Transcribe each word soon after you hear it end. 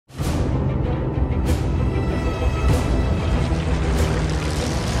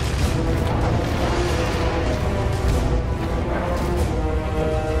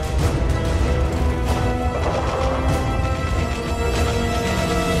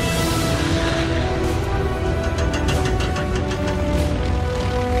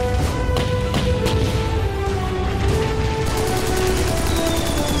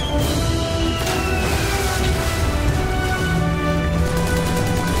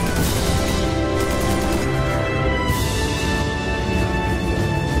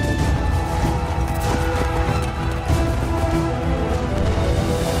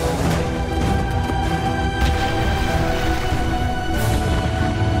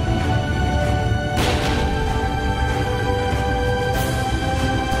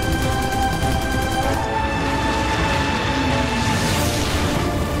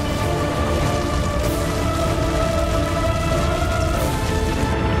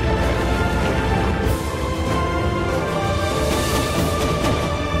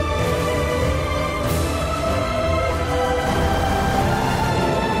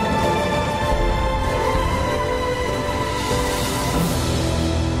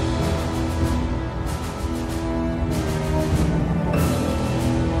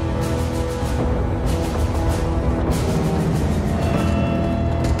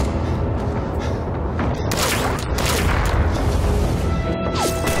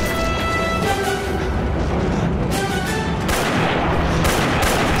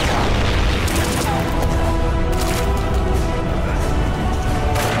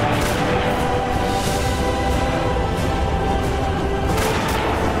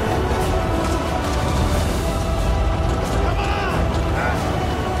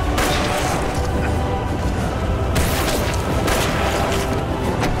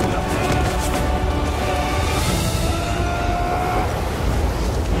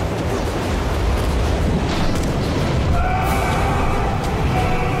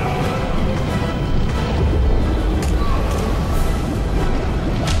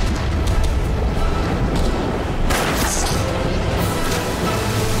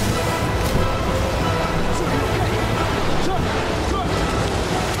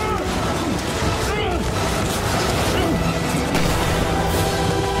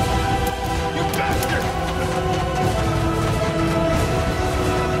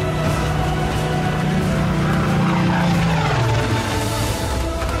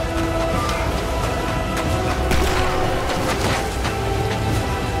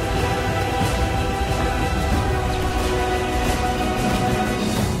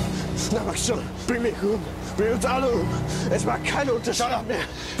Na, mach schon. Bring mich um. Bring uns alle um. Es macht keinen Unterschied mehr.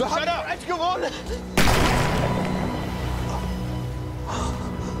 Wir haben bereits gewonnen.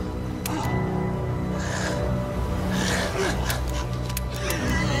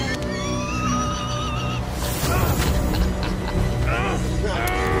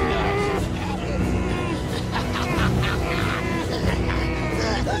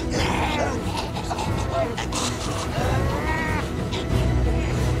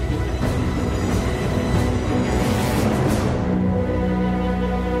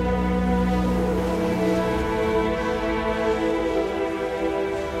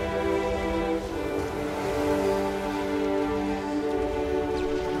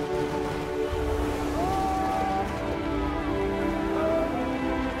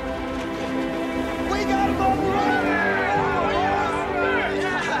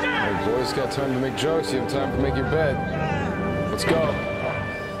 Got time to make jokes, you have time to make your bed. Let's go.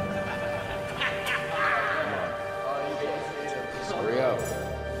 Hurry up.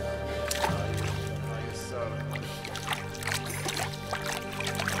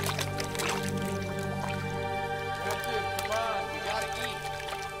 Come on, we gotta eat.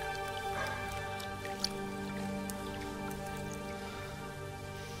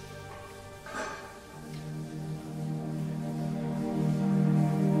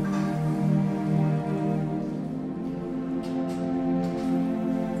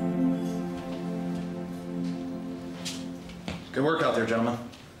 Good work out there, gentlemen.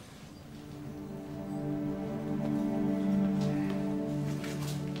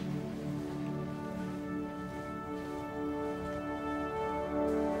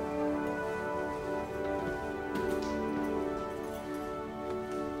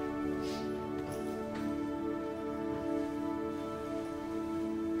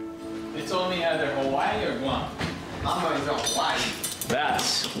 They told me either Hawaii or Guam. I'm going to go Hawaii.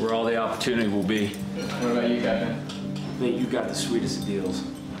 That's where all the opportunity will be. What about you, Captain? Mate, you got the sweetest of deals.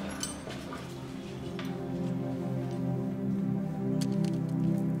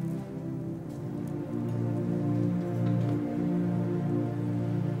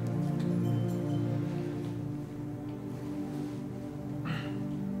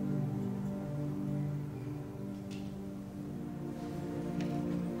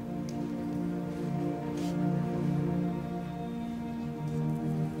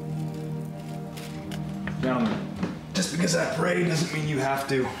 Gentlemen, just because I prayed doesn't mean you have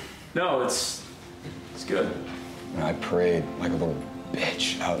to. No, it's good. I prayed like a little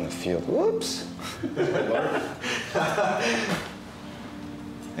bitch out in the field. Whoops.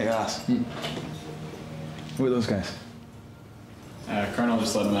 Hey, Oz. Who are those guys? Colonel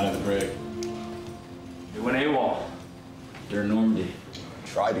just let him out of the brig. They went AWOL. They're in Normandy.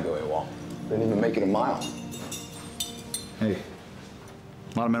 Tried to go AWOL. Didn't even make it a mile. Hey,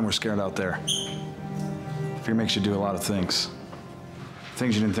 a lot of men were scared out there. Fear makes you do a lot of things.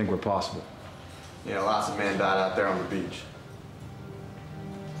 Things you didn't think were possible. Yeah, lots of men died out there on the beach.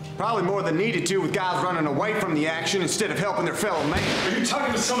 Probably more than needed to, with guys running away from the action instead of helping their fellow man. Are you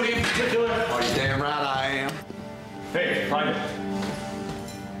talking to somebody in particular? Are you damn right I am? Hey, Private.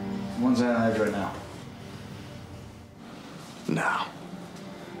 One's on edge right now. No.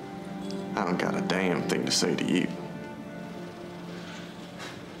 I don't got a damn thing to say to you.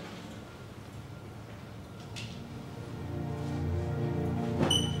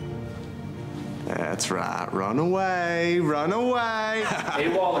 That's right. Run away, run away.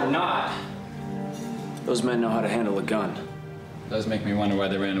 AWOL or not, those men know how to handle a gun. Does make me wonder why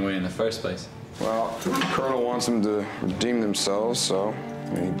they ran away in the first place. Well, the Colonel wants them to redeem themselves, so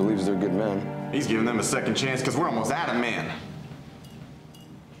he believes they're good men. He's giving them a second chance because we're almost out of men.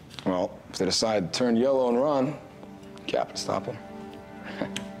 Well, if they decide to turn yellow and run, Cap can stop them.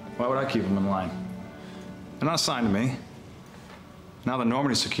 Why would I keep them in line? They're not assigned to me. Now that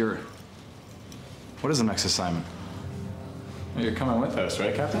Normandy's secure, what is the next assignment? Well, you're coming with us,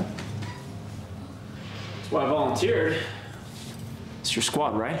 right, Captain? That's why I volunteered. It's your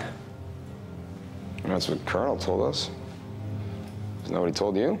squad, right? And that's what Colonel told us. Isn't that what he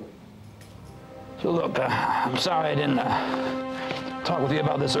told you? So look, I'm sorry I didn't talk with you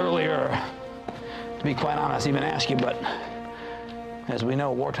about this earlier. To be quite honest, even ask you, but as we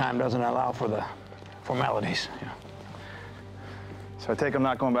know, wartime doesn't allow for the formalities. You know. So I take I'm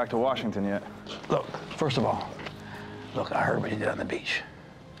not going back to Washington yet. Look, first of all, look, I heard what you did on the beach.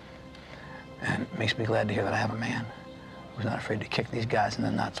 And it makes me glad to hear that I have a man who's not afraid to kick these guys in the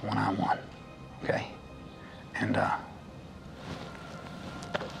nuts one-on-one, okay? And,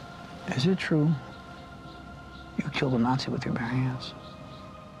 is it true you killed a Nazi with your bare hands?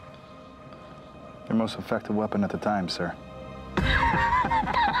 Your most effective weapon at the time, sir.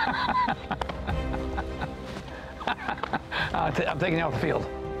 I'm taking you off the field.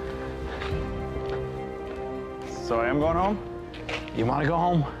 So I am going home? You want to go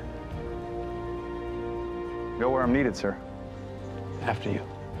home? Go where I'm needed, sir. After you.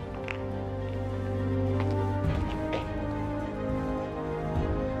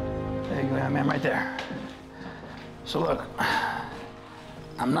 There you go, man, right there. So look,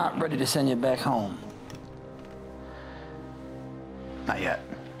 I'm not ready to send you back home. Not yet.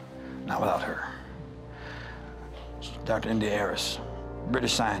 Not without her. Dr. India Harris,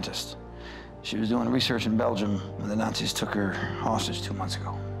 British scientist. She was doing research in Belgium when the Nazis took her hostage 2 months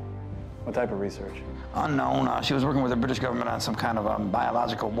ago. What type of research? Unknown. She was working with the British government on some kind of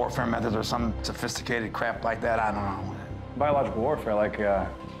biological warfare methods or some sophisticated crap like that. I don't know. Biological warfare, like,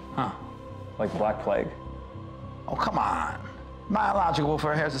 like Black Plague? Oh, come on. Biological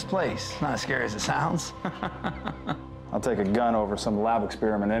warfare has its place. Not as scary as it sounds. I'll take a gun over some lab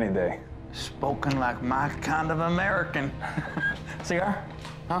experiment any day. Spoken like my kind of American. Cigar?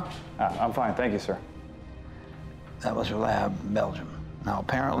 Huh? I'm fine, thank you, sir. That was her lab in Belgium. Now,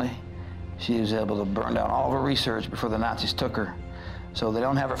 apparently, she was able to burn down all of her research before the Nazis took her. So they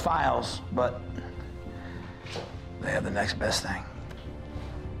don't have her files, but they have the next best thing.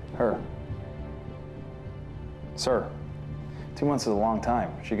 Her? Sir, 2 months is a long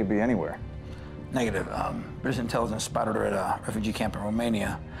time. She could be anywhere. Negative. British intelligence spotted her at a refugee camp in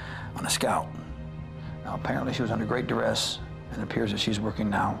Romania on a scout. Now, apparently she was under great duress, and it appears that she's working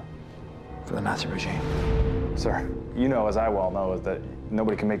now for the Nazi regime. Sir, you know, as I well know, is that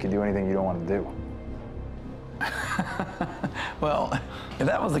nobody can make you do anything you don't want to do. Well, if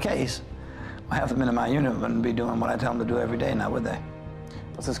that was the case, half the men in my unit wouldn't be doing what I tell them to do every day, now would they?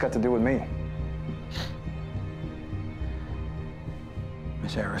 What's this got to do with me?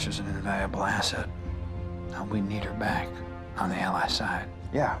 Miss Harris is an invaluable asset. Now we need her back on the Allied side.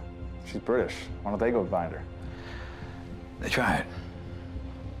 Yeah, she's British. Why don't they go find her? They tried.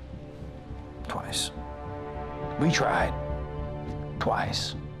 Twice. We tried.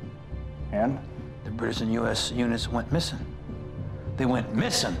 Twice. And? The British and U.S. units went missing. They went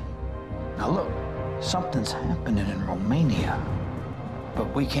missing. Now look, something's happening in Romania.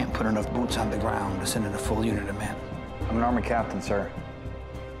 But we can't put enough boots on the ground to send in a full unit of men. I'm an Army captain, sir.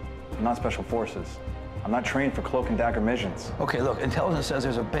 I'm not Special Forces. I'm not trained for cloak and dagger missions. Okay, look, intelligence says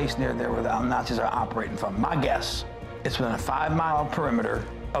there's a base near there where the Nazis are operating from. My guess, it's within a 5-mile perimeter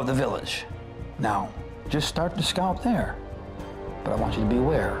of the village. Now, just start to scout there. But I want you to be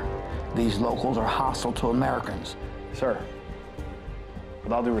aware, these locals are hostile to Americans. Sir,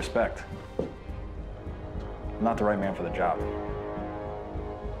 with all due respect, I'm not the right man for the job.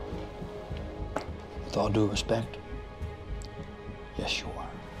 With all due respect, yes, you are.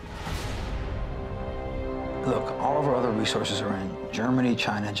 Look, all of our other resources are in Germany,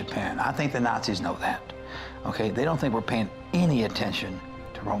 China, and Japan. I think the Nazis know that. Okay, they don't think we're paying any attention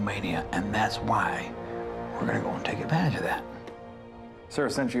to Romania, and that's why we're gonna go and take advantage of that. Sir,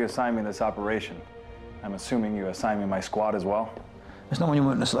 since you assigned me this operation, I'm assuming you assigned me my squad as well? There's no one you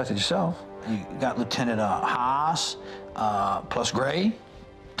wouldn't have selected yourself. You got Lieutenant Haas, plus Gray,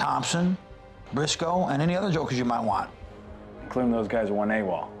 Thompson, Briscoe, and any other jokers you might want. Including those guys who went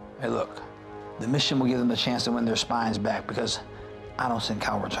AWOL. Hey, look, the mission will give them the chance to win their spines back because I don't send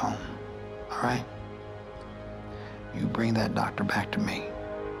cowards home, all right? You bring that doctor back to me,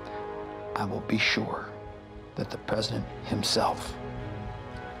 I will be sure that the president himself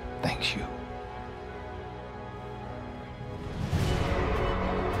thanks you.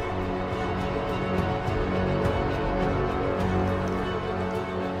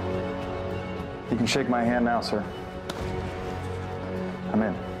 You can shake my hand now, sir. I'm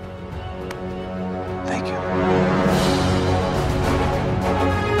in. Thank you.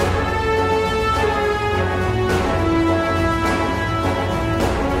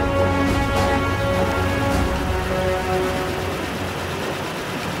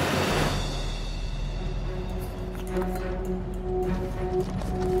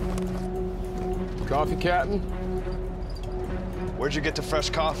 Coffee, Captain? Where'd you get the fresh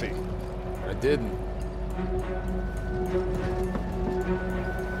coffee? I didn't.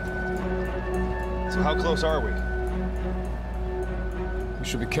 So how close are we? We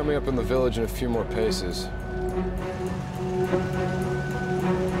should be coming up in the village in a few more paces.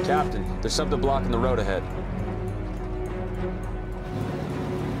 Captain, there's something blocking the road ahead.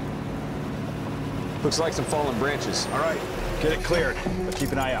 Looks like some fallen branches. All right, get it cleared. But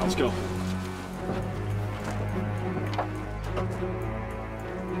keep an eye out. Let's go.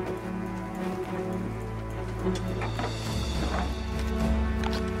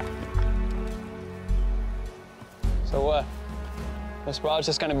 So what? Miss Broad's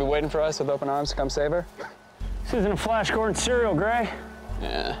just gonna be waiting for us with open arms to come save her? This isn't a Flash Gordon serial, Gray.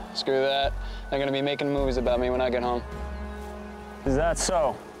 Yeah, screw that. They're gonna be making movies about me when I get home. Is that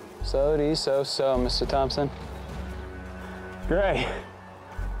so? So-dee, so-so, Mr. Thompson. Gray,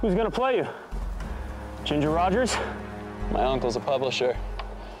 who's gonna play you? Ginger Rogers? My uncle's a publisher.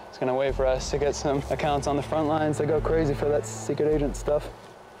 He's gonna wait for us to get some accounts on the front lines that go crazy for that secret agent stuff.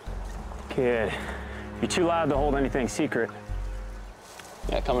 Kid, you're too loud to hold anything secret.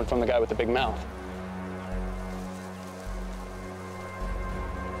 Yeah, coming from the guy with the big mouth.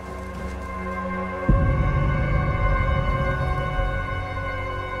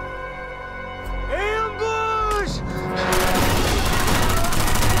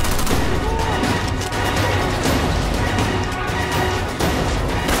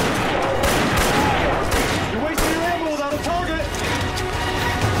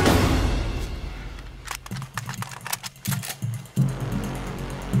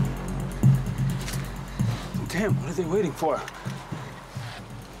 Damn, what are they waiting for?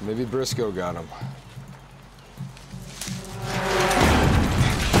 Maybe Briscoe got him.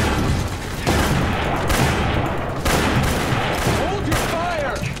 Hold your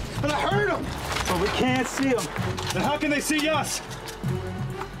fire! And I heard him! But we can't see them. Then how can they see us?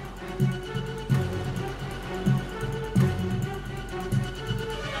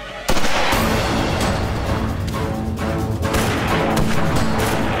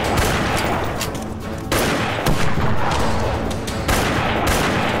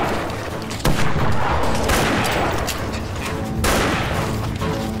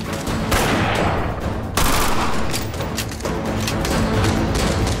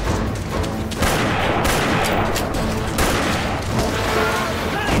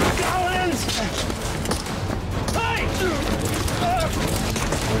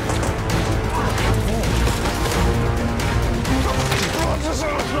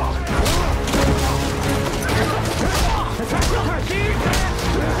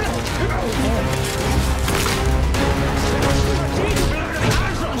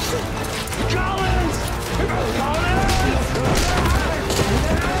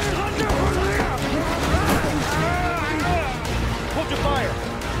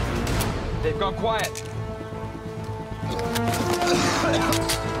 They've gone quiet.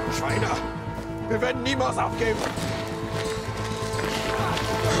 Schweine! Wir werden niemals aufgeben!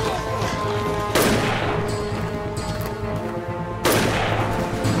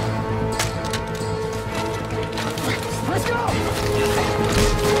 Let's go!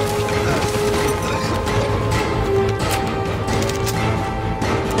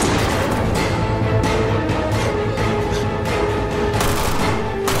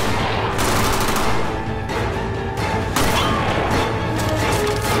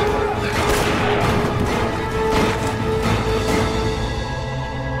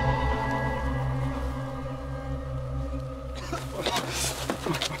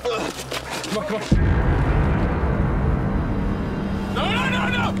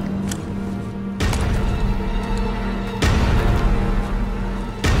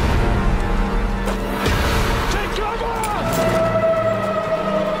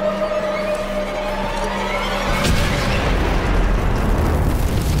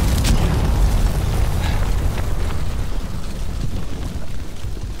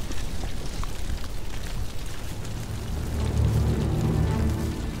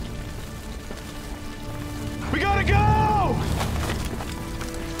 We gotta go!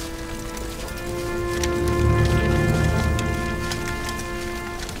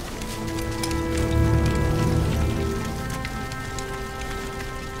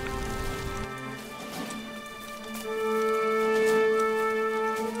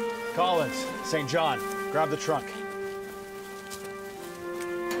 Collins, St. John, grab the trunk.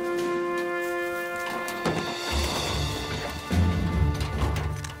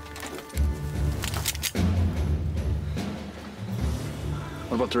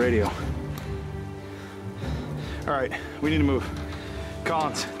 What about the radio? All right, we need to move.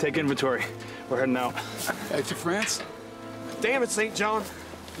 Collins, take inventory. We're heading out. Back to France? Damn it, St. John.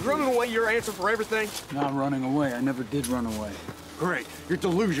 Is running away your answer for everything? Not running away. I never did run away. Great. You're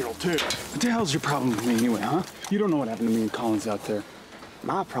delusional, too. What the hell's your problem with me anyway, huh? You don't know what happened to me and Collins out there.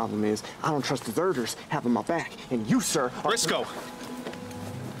 My problem is I don't trust deserters having my back, and you, sir, are... Briscoe!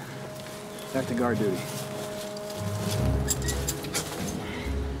 Back to guard duty.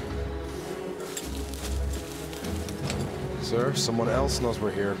 Sir, someone else knows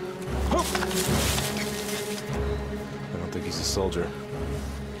we're here. I don't think he's a soldier.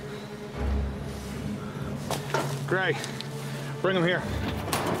 Gray, bring him here.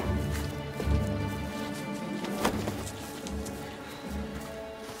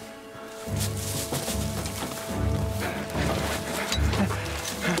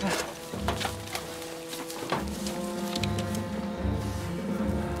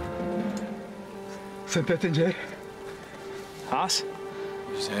 Saint-Étienne. Haas?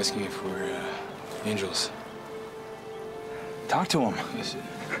 Just asking if we're angels. Talk to him.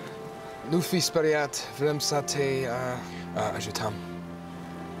 Luffy spariat vlemsate ajutam.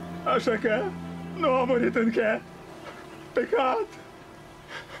 Ashaka, no amoritanke. Pecat.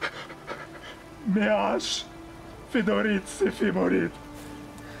 Meash. Fidorit sifimorit.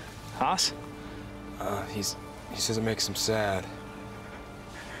 Haas? He says it makes him sad.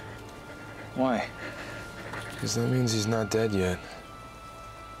 Why? Because that means he's not dead yet.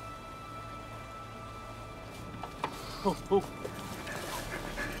 Oh, oh.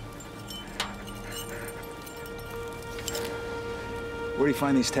 Where do you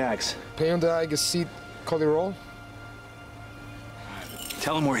find these tags? Peonda Agasit Colirol?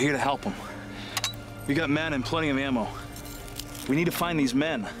 Tell him we're here to help him. We got men and plenty of ammo. We need to find these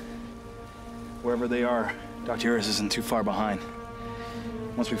men. Wherever they are, Dr. Harris isn't too far behind.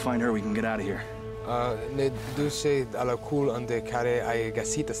 Once we find her, we can get out of here. Ne duce alla cool ande care ai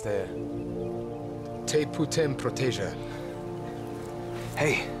gasitaste. Te putem proteja.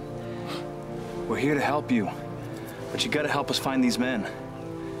 Hey, we're here to help you, but you gotta help us find these men.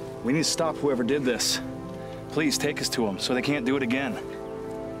 We need to stop whoever did this. Please take us to them so they can't do it again.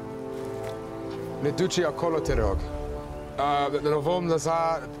 Ne duce a koloterog. Novom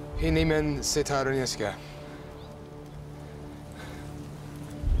lazar hinimen setariniska.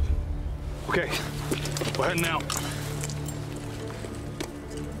 Okay, we're heading out.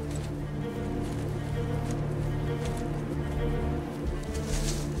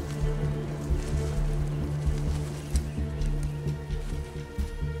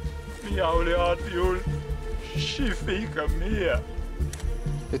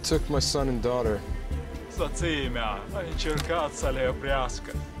 It took my son and daughter.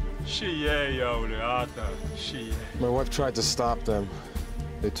 My wife tried to stop them.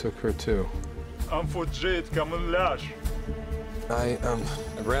 They took her too. I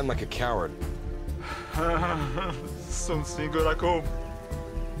ran like a coward.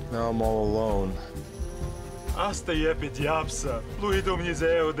 Now I'm all alone.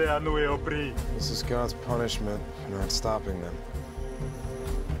 This is God's punishment for not stopping them.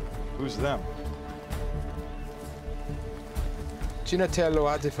 Who's them? Cinatello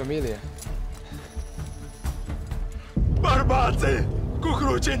a de familia. Barbati!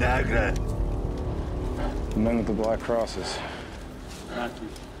 Cucruce negre! The men with the black crosses.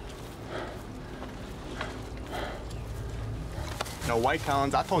 No, White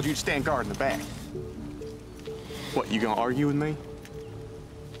Collins, I told you to stand guard in the back. What, you gonna argue with me?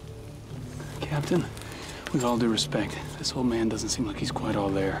 Captain, with all due respect, this old man doesn't seem like he's quite all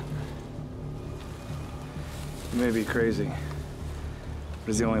there. He may be crazy, but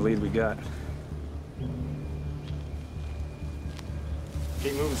he's the only lead we got.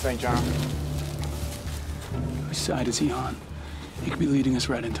 Keep moving, St. John. Which side is he on? He could be leading us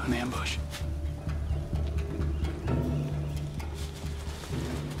right into an ambush.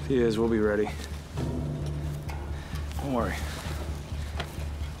 If he is, we'll be ready. Don't worry.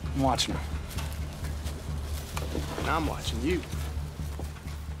 I'm watching him. And I'm watching you.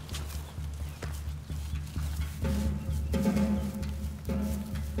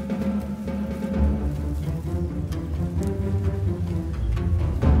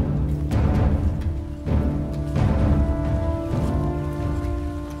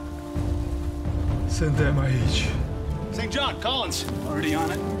 Send them each. St. John, Collins! Already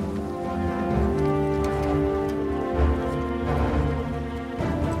on it?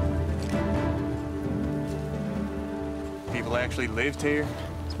 People actually lived here?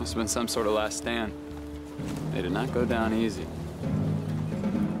 This must have been some sort of last stand. They did not go down easy.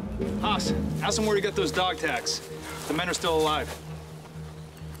 Haas, ask him where he got those dog tags. The men are still alive.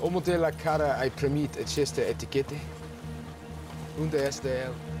 Omote la cara ai premit aceste etiquette. Unde este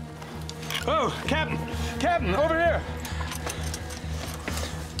el? Oh, Captain! Captain, over here!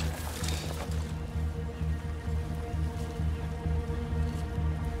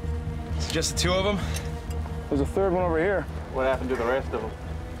 Is it just the two of them? There's a third one over here. What happened to the rest of them?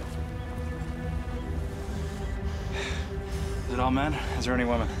 Is it all men? Is there any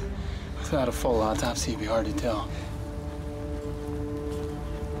women? Without a full autopsy, it'd be hard to tell.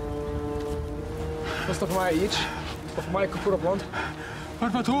 Wat of mij iets? Of mij kapot op land?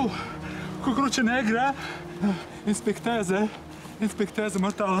 Barbatou! Cucruce negra! Inspecteze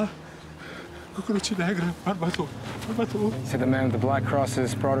mortala! Cucruce negra! Barbatou! Barbatou! So the man with the black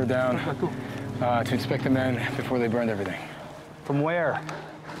crosses brought her down to inspect the men before they burned everything. From where?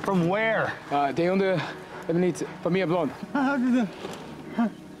 From where? De onde hebben niet familie blond.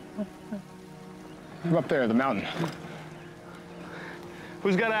 From up there, the mountain.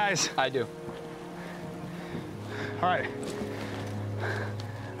 Who's got eyes? I do. All right.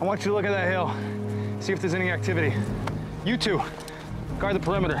 I want you to look at that hill, see if there's any activity. You two, guard the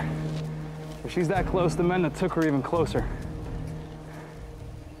perimeter. If she's that close, the men that took her are even closer.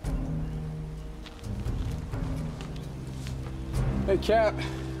 Hey, Cap.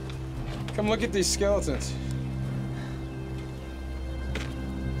 Come look at these skeletons.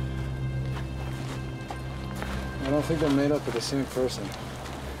 I don't think they're made up of the same person.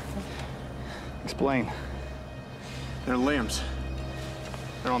 Explain. Their limbs.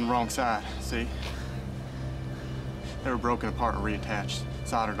 They're on the wrong side, see? They were broken apart and reattached,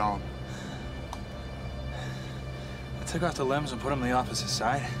 soldered on. I took off the limbs and put them on the opposite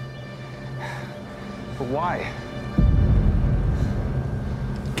side. But why?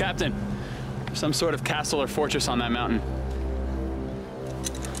 Captain, there's some sort of castle or fortress on that mountain.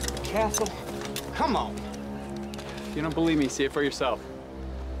 Castle? Come on. If you don't believe me, see it for yourself.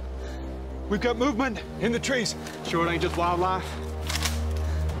 We've got movement in the trees. Sure it ain't just wildlife?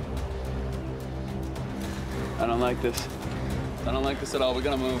 I don't like this. I don't like this at all. We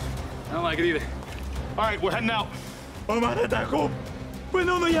gotta move. I don't like it either. All right, we're heading out. What's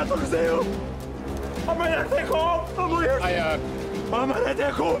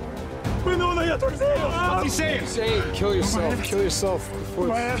he saying? Say, kill yourself. Kill yourself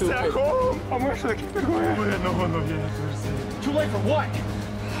before it's too late. Too late for what?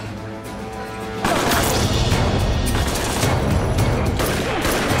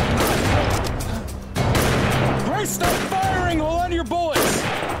 Stop firing! Hold on to your bullets!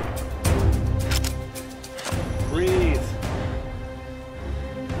 Breathe.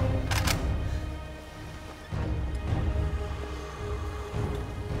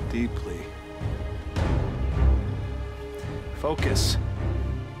 Deeply. Focus.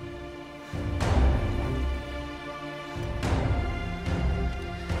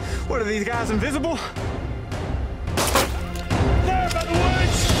 What are these guys, invisible? There, by the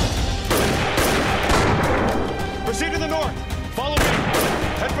woods! Proceed to the north. Follow me.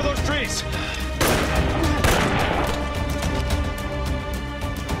 Head for those trees.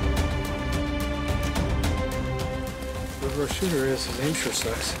 Whoever our shooter is, his name sure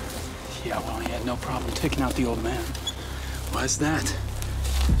sucks. Yeah, well, he had no problem taking out the old man. Why's that?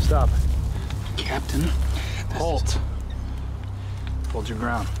 Stop. Captain? Halt. Hold your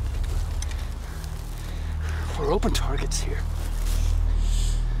ground. We're open targets here.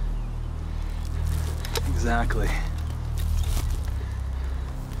 Exactly.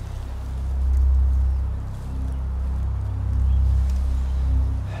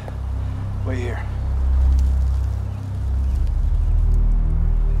 Wait here.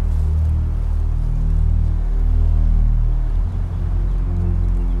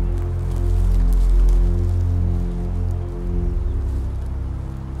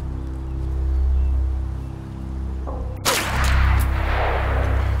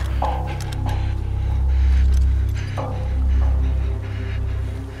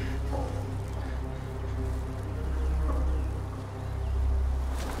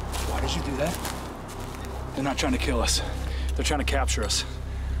 They're not trying to kill us. They're trying to capture us.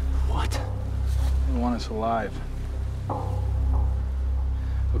 What? They want us alive.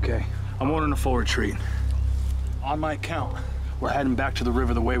 Okay, I'm ordering a full retreat. On my count, we're heading back to the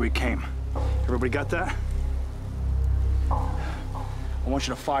river the way we came. Everybody got that? I want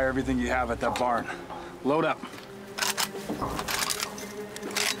you to fire everything you have at that barn. Load up.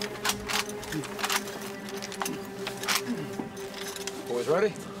 Boys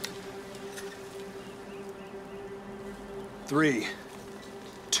ready? 3,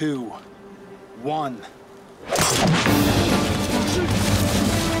 2, 1. Let's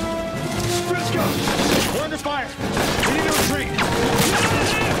go! We're under fire! We need to retreat!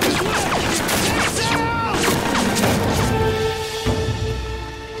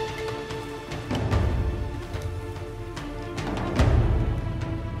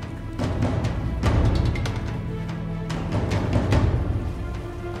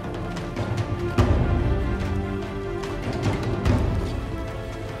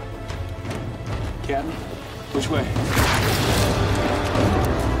 Captain, which way?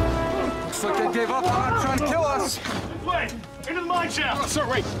 Looks like they gave up on trying to kill us. This way! Into the mine shaft! Oh, sir,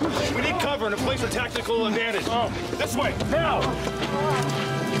 wait! We need cover and a place for tactical advantage. Oh, this way! Now!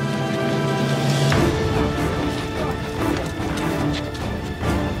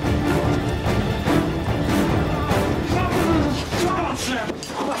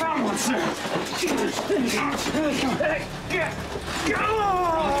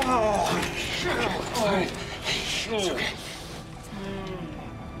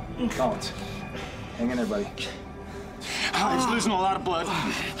 Collins, hang in there, buddy. He's losing a lot of blood.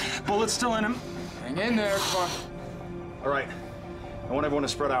 Bullets still in him. Hang in there, come on. All right. I want everyone to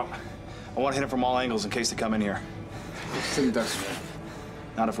spread out. I want to hit them from all angles in case they come in here.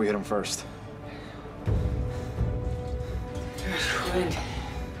 Not if we hit them first.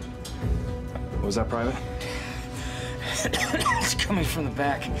 What was that, Private? It's coming from the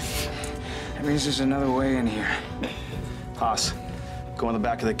back. That means there's another way in here. Haas, go in the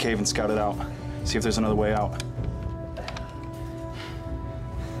back of the cave and scout it out. See if there's another way out.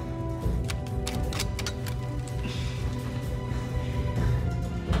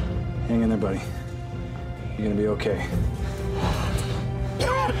 Hang in there, buddy. You're gonna be okay.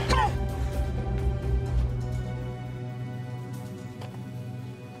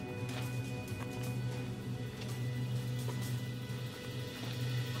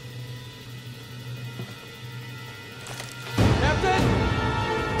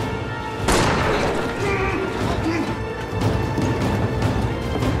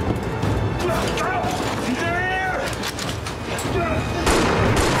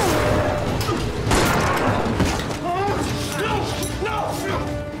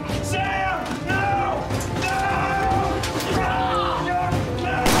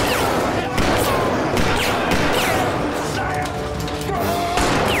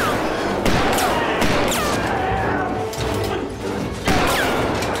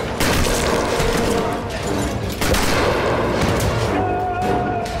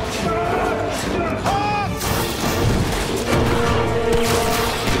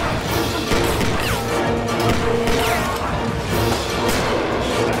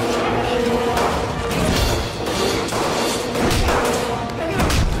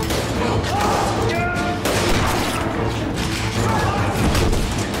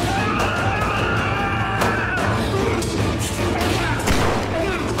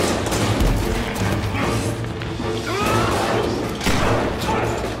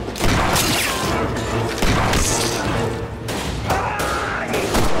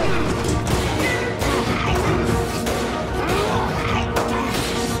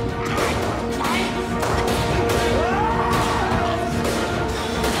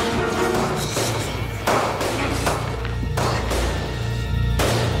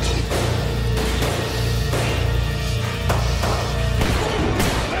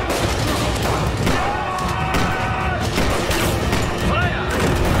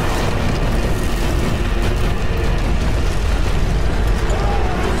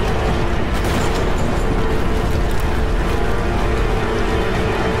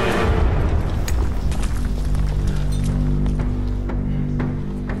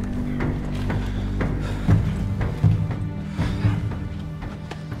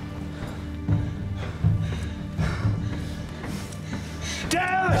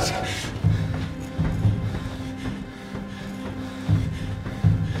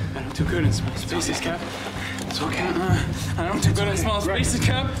 Too good in small spaces, Cap. It's okay. I don't do good in small spaces,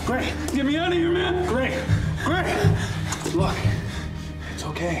 Cap. Great. Get me out of here, man. Great. Look, it's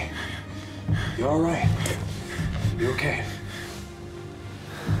okay. You're all right. You're okay.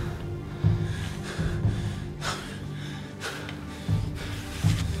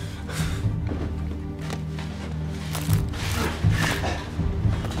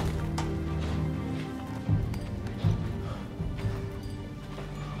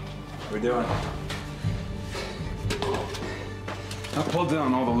 What are we doing? I'll pull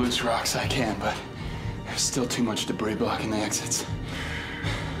down all the loose rocks I can, but there's still too much debris blocking the exits.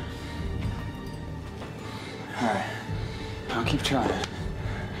 All right, I'll keep trying.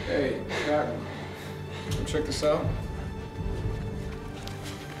 Hey, Cap, come check this out.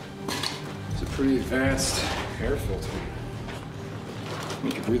 It's a pretty advanced air filter.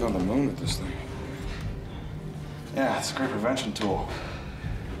 You can breathe on the moon with this thing. Yeah, it's a great prevention tool.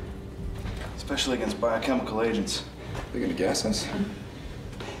 Especially against biochemical agents. They're gonna gas us?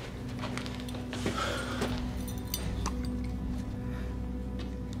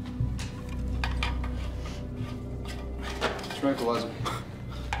 Tranquilize them.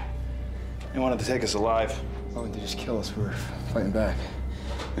 They wanted to take us alive. Why wouldn't they just kill us? We're fighting back.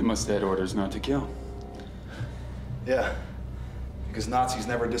 They must have had orders not to kill. Yeah, because Nazis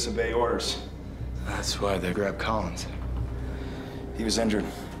never disobey orders. That's why they grabbed Collins. He was injured.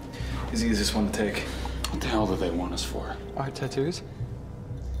 He's the easiest one to take. What the hell do they want us for? Art tattoos?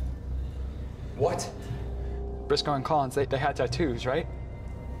 What? Briscoe and Collins, they had tattoos, right?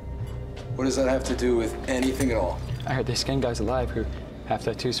 What does that have to do with anything at all? I heard they skin guys alive who have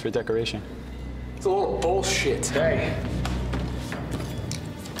tattoos for decoration. It's a little bullshit. Hey.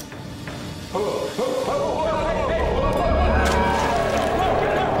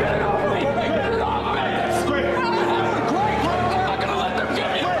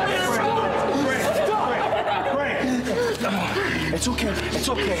 It's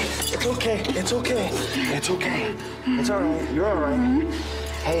okay. It's okay. It's okay. It's okay. It's all right. You're all right.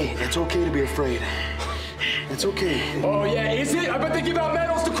 Hey, it's okay to be afraid. It's okay. Oh, yeah, is it? I've been thinking about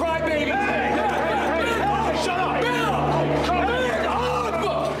medals to cry, baby. Hey, shut up. Bill! Come back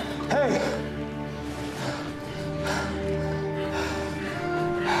up! Hey.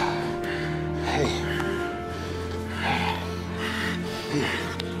 Hey,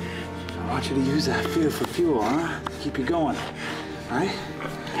 I want you to use that fear for fuel, huh? Keep you going, all right?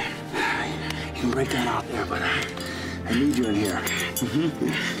 You can break down out there, but I need you in here.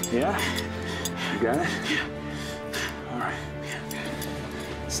 Mm-hmm. Yeah? You got it? All right.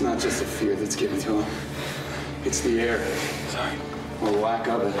 It's not just the fear that's given to him. It's the air. Sorry. Or lack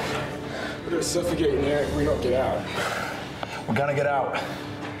of it. We're gonna suffocate in there if we don't get out. We're gonna get out.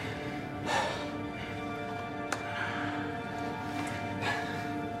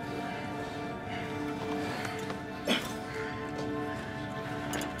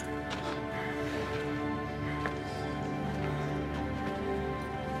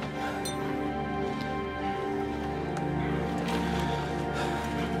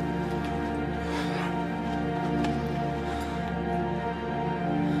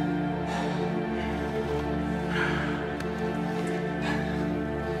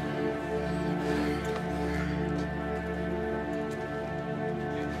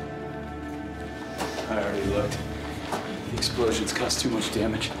 I already looked. The explosions caused too much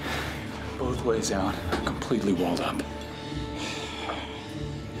damage. Both ways out, completely walled up.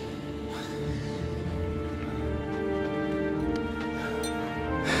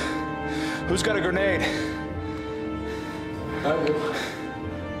 Who's got a grenade? I do.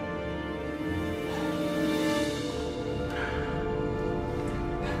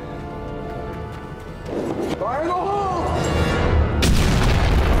 Fire in the hole!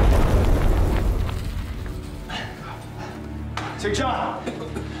 St. John!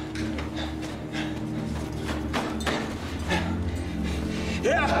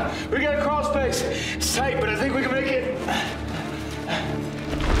 Yeah, we got a crawl space. It's tight, but I think we can make it. I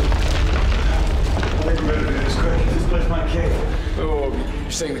think we're ready to do this quick. This place might cave. Oh,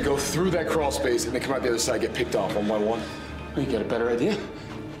 you're saying to go through that crawl space and then come out the other side, get picked off one by one? Well, you got a better idea?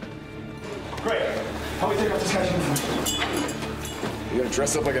 Great. Help me take off this guy's uniform. You gonna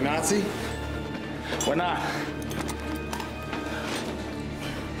dress up like a Nazi? Why not?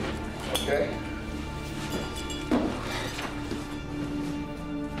 Okay.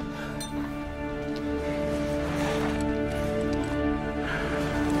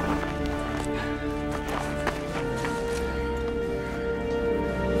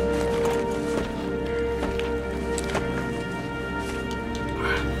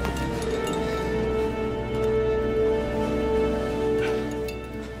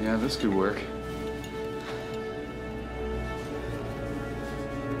 Yeah, this could work.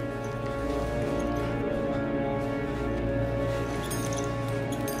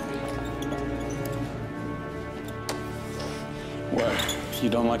 What? You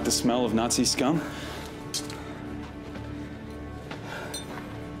don't like the smell of Nazi scum?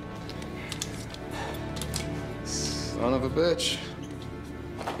 Son of a bitch.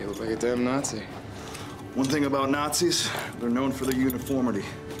 You look like a damn Nazi. One thing about Nazis, they're known for their uniformity.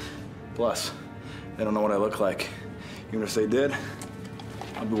 Plus, they don't know what I look like. Even if they did,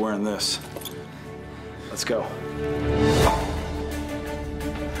 I'll be wearing this. Let's go.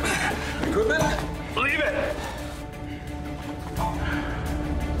 Equipment? Leave it!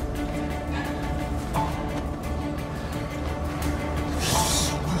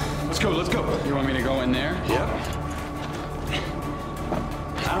 Let's go, let's go. You want me to go in there? Yep.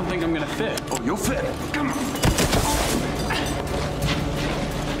 I don't think I'm gonna fit. Oh, you'll fit. Come on.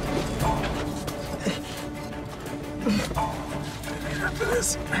 After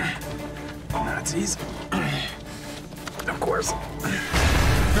this, Nazis. Of course.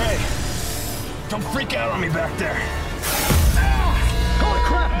 Hey, don't freak out on me back there. Holy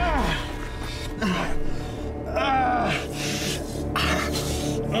crap!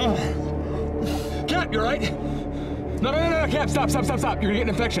 Cap, you all right? No, Cap, stop. You're gonna get an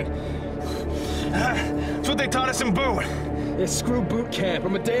infection. That's what they taught us in boot. Yeah, screw boot camp.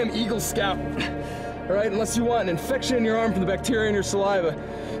 I'm a damn Eagle Scout. All right, unless you want an infection in your arm from the bacteria in your saliva.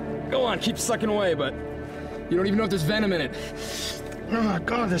 Go on, keep sucking away, but you don't even know if there's venom in it. Oh,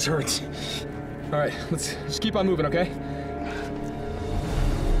 God, this hurts. All right, let's just keep on moving, okay?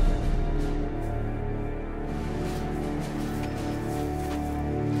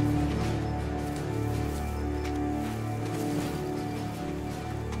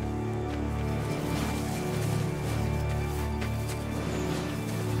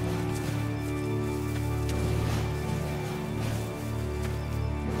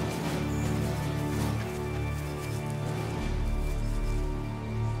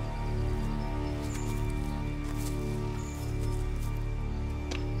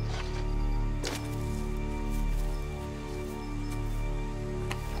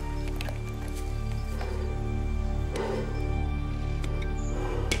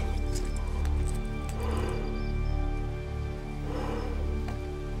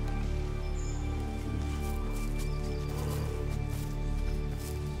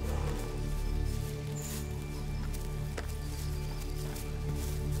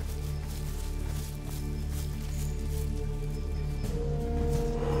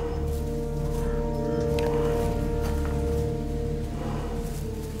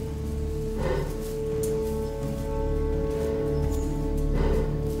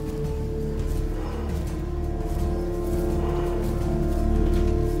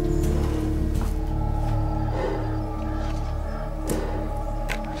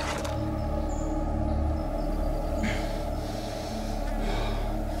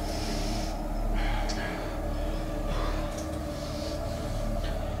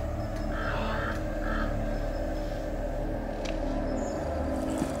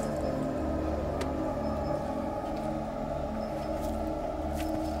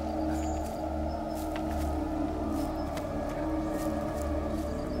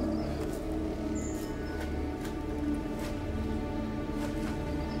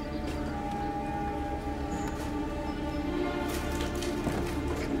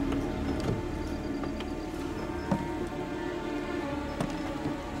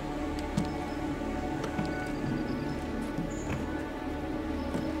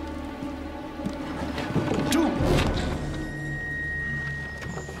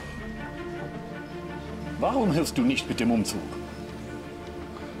 Warum hilfst du nicht mit dem Umzug?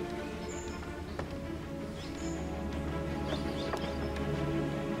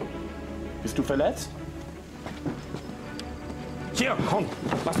 Bist du verletzt? Hier, komm,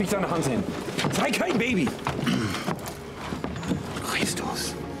 lass mich deine Hand sehen. Sei kein Baby.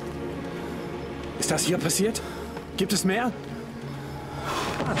 Christus. Ist das hier passiert? Gibt es mehr?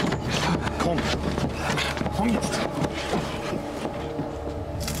 Komm. Komm jetzt.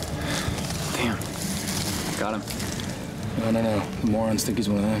 Damn. Got him. No. The morons think he's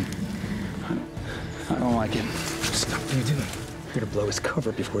one of them. I don't like it. Stop. What are you doing? You're gonna blow his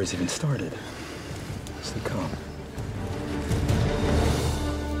cover before he's even started. Stay calm.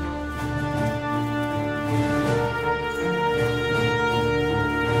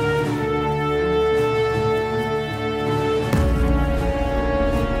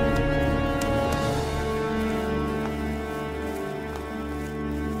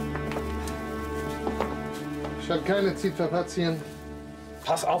 Ich habe keine Zeit verpassieren.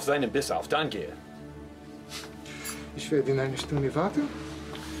 Pass auf seine Bisse auf, dann gehe. Ich werde in eine Stunde warten.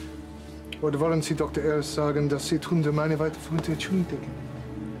 Oder wollen Sie Dr. Ayres sagen, dass Sie Hunde meine Weiterführung entschuldigen?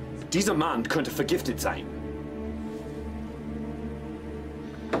 Dieser Mann könnte vergiftet sein.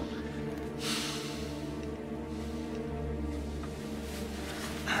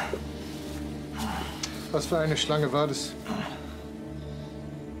 Was für eine Schlange war das?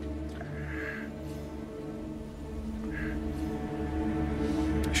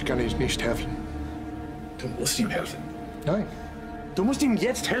 Ich kann Ihnen nicht helfen. Du musst ihm helfen. Nein. Du musst ihm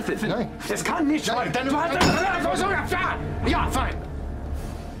jetzt helfen. Nein. Es kann nicht sein. Nein, Du hast Ja, fein.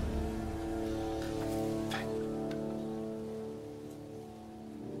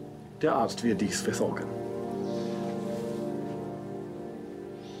 Der Arzt wird dies versorgen.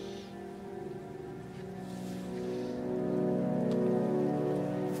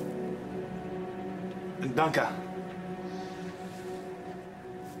 Danke.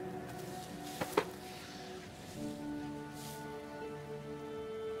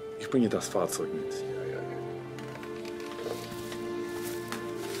 Ich bringe das Fahrzeug mit.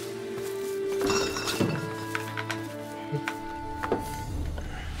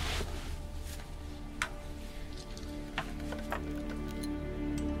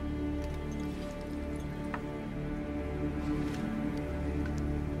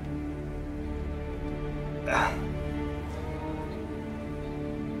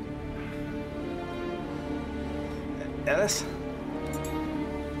 Alice?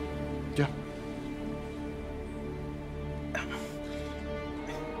 Ja.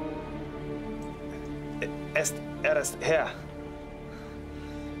 Er ist Herr.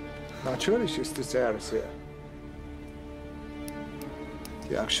 Natürlich ist es Ayres her.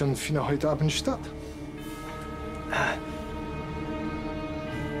 Die Action findet heute Abend statt.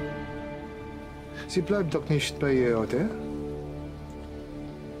 Sie bleibt doch nicht bei ihr, oder?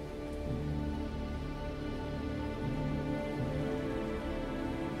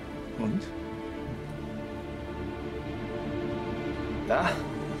 Und? Ja?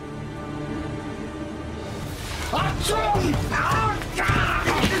 Achtung!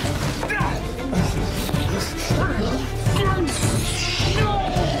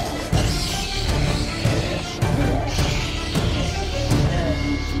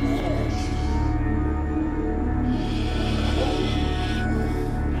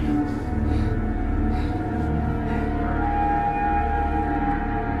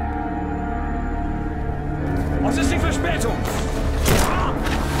 Was ist die Verspätung?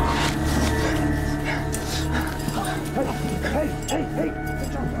 Hey!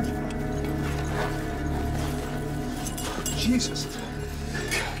 Jesus.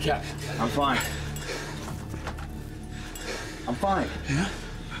 Cap, I'm fine. I'm fine. Yeah?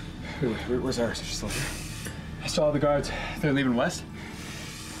 Where's Iris? Is she still here? I saw the guards. They're leaving west?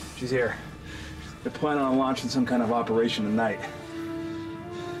 She's here. They're planning on launching some kind of operation tonight.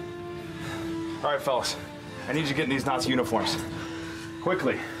 All right, fellas. I need you to get in these Nazi uniforms.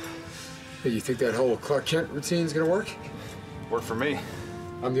 Quickly. Hey, you think that whole Clark Kent routine's gonna work? Work for me.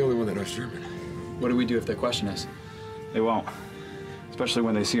 I'm the only one that knows German. What do we do if they question us? They won't. Especially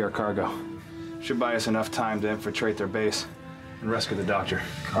when they see our cargo. Should buy us enough time to infiltrate their base and rescue the doctor.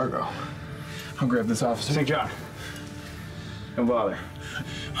 Cargo? I'll grab this officer. St. John. Don't bother.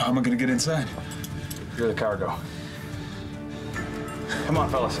 How am I gonna get inside? You're the cargo. Come on,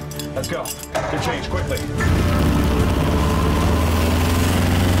 fellas. Let's go. Get changed quickly.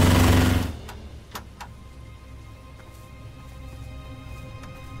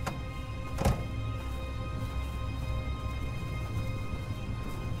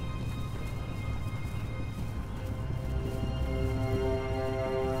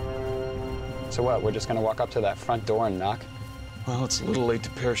 So what, we're just gonna walk up to that front door and knock? Well, it's a little late to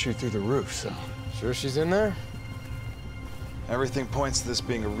parachute through the roof, so... Sure she's in there? Everything points to this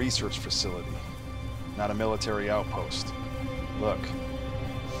being a research facility, not a military outpost. Look,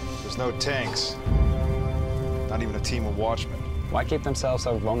 there's no tanks, not even a team of watchmen. Why keep themselves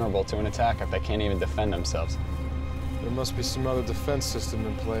so vulnerable to an attack if they can't even defend themselves? There must be some other defense system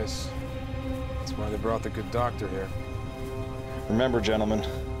in place. That's why they brought the good doctor here. Remember, gentlemen,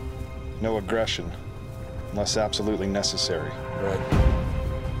 no aggression, unless absolutely necessary. Right.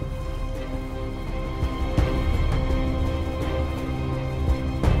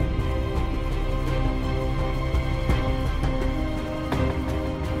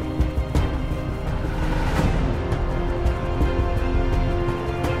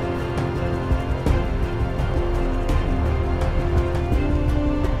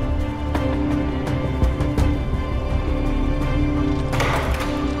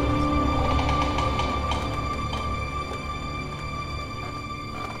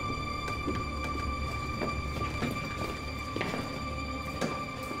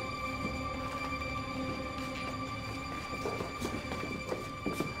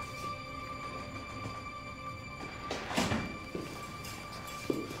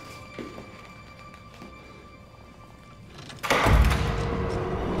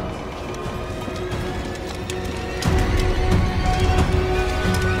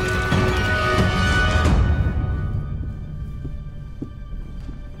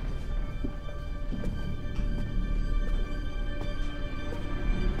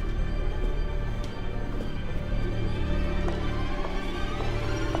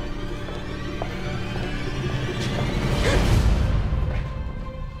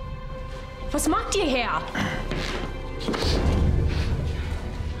 Was macht ihr her?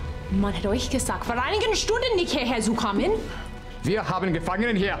 Man hat euch gesagt, vor einigen Stunden nicht hierher zu kommen. Wir haben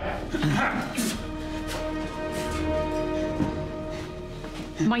Gefangenen hier.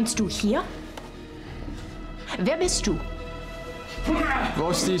 Meinst du hier? Wer bist du?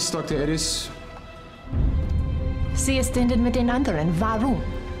 Was ist, Dr. Ellis? Sie ist denn mit den anderen. Warum?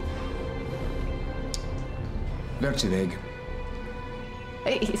 Werkt weg.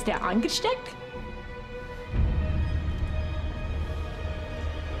 Ist er angesteckt?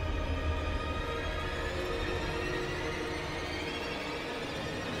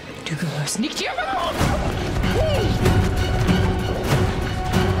 Du gehörst nicht hier.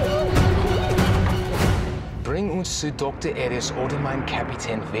 Bring uns zu Dr. Ellis oder mein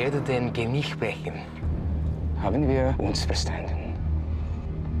Kapitän werde den Genick brechen. Haben wir uns verstanden?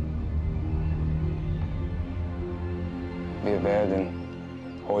 Wir werden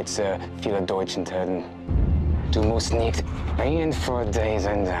heute viele Deutschen töten. Du musst nicht ein vor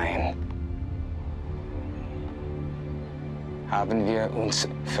diesen sein. Haben wir uns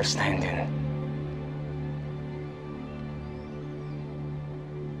verstanden?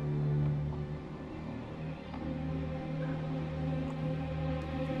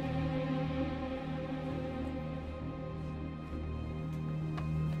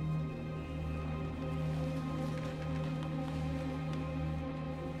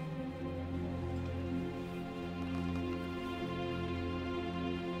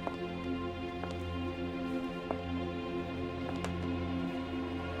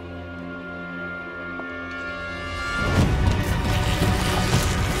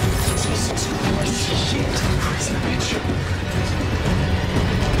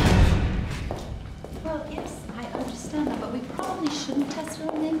 Well, yes, I understand that, but we probably shouldn't test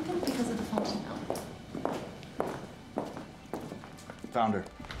her on anything because of the functionality. Found her.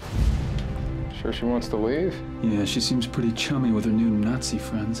 Sure she wants to leave? Yeah, she seems pretty chummy with her new Nazi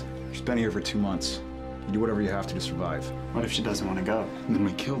friends. She's been here for 2 months. You do whatever you have to survive. What if she doesn't want to go? And then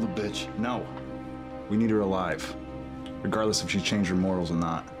we kill the bitch. No. We need her alive. Regardless if she changed her morals or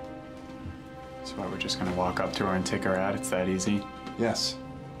not. So what, we're just gonna walk up to her and take her out? It's that easy? Yes.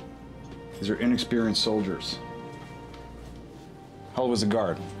 These are inexperienced soldiers. How old was the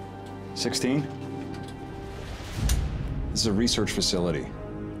guard? 16? This is a research facility.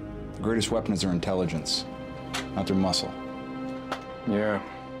 The greatest weapon is their intelligence, not their muscle. Yeah.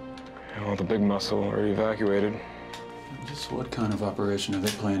 Well, the big muscle already evacuated. Just what kind of operation are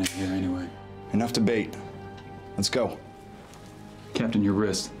they planning here anyway? Enough debate. Let's go. Captain, your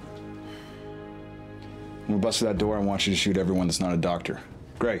wrist. When we bust through that door, I want you to shoot everyone that's not a doctor.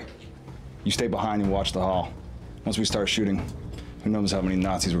 Gray, you stay behind and watch the hall. Once we start shooting, who knows how many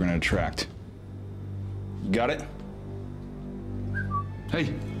Nazis we're gonna attract. You got it?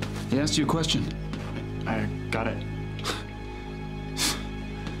 Hey, he asked you a question. I got it.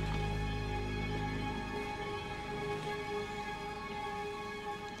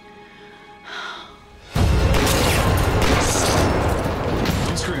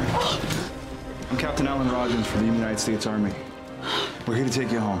 sergeants from the United States Army. We're here to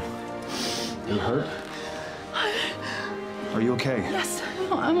take you home. You hurt? Are you okay? Yes,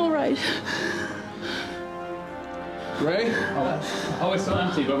 I'm all right. Ray? Oh, it's still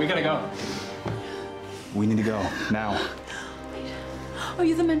empty, but we gotta go. We need to go, now. Are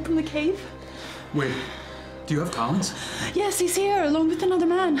you the men from the cave? Wait, do you have Collins? Yes, he's here, along with another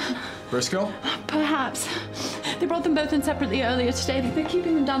man. Briscoe? Perhaps. They brought them both in separately earlier today. They're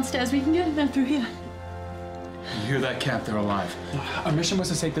keeping them downstairs. We can get them through here. You hear that, Cap? They're alive. Our mission was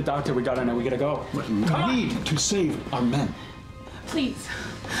to save the doctor. We gotta know. We gotta go. We need to save our men. Please.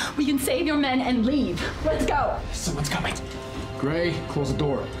 We can save your men and leave. Let's go. Someone's coming. Gray, close the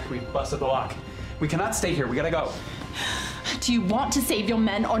door. We busted the lock. We cannot stay here. We gotta go. Do you want to save your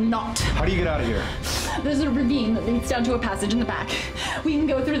men or not? How do you get out of here? There's a ravine that leads down to a passage in the back. We can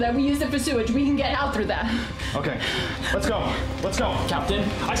go through there. We use it for sewage. We can get out through there. Okay, let's go. Let's go. Captain.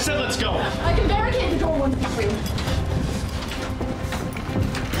 I said let's go. I can barricade the door once through.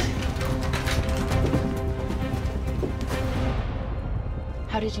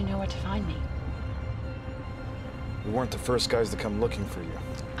 How did you know where to find me? We weren't the first guys to come looking for you.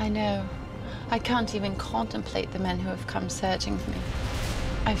 I know. I can't even contemplate the men who have come searching for me.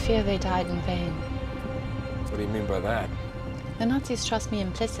 I fear they died in vain. What do you mean by that? The Nazis trust me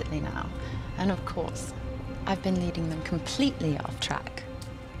implicitly now. And of course, I've been leading them completely off track.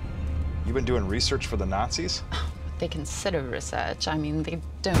 You've been doing research for the Nazis? They consider research. I mean, they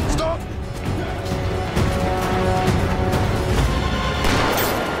don't... Stop!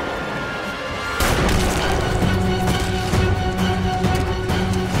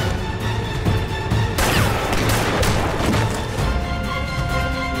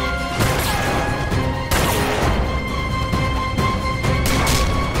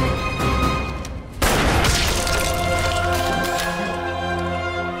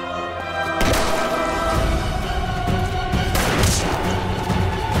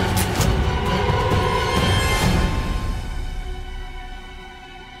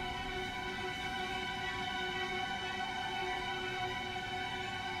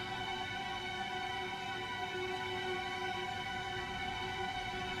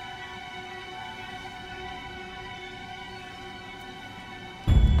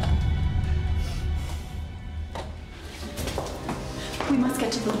 We must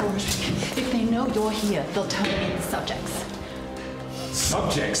get to the laboratory. If they know you're here, they'll terminate the subjects.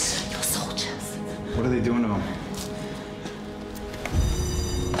 Subjects? Your soldiers. What are they doing to him?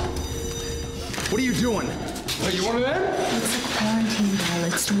 What are you doing? Are you one of them? It's a quarantine bell.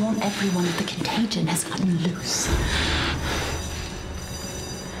 It's to warn everyone that the contagion has gotten loose.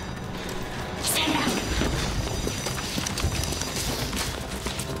 Stand back.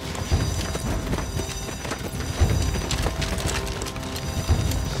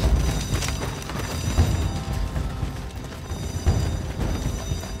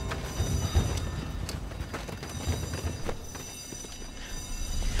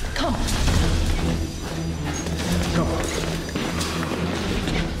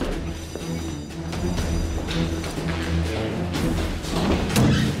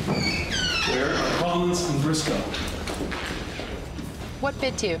 What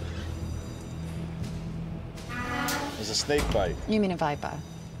bit you? There's a snake bite. You mean a viper?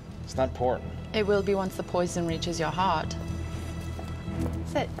 It's not important. It will be once the poison reaches your heart.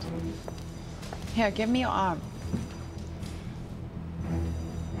 Sit. Here, give me your arm.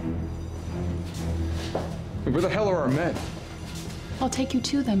 Where the hell are our men? I'll take you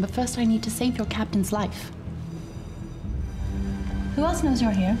to them, but first I need to save your captain's life. Who else knows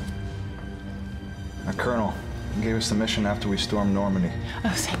you're here? A colonel. He gave us the mission after we stormed Normandy.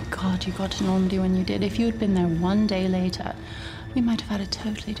 Oh, thank God you got to Normandy when you did. If you had been there one day later, we might have had a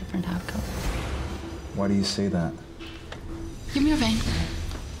totally different outcome. Why do you say that? Give me your vein.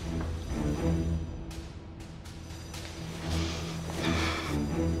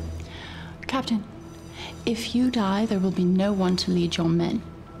 Captain, if you die, there will be no one to lead your men.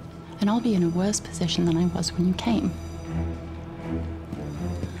 And I'll be in a worse position than I was when you came.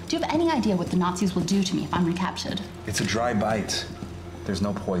 Do you have any idea what the Nazis will do to me if I'm recaptured? It's a dry bite. There's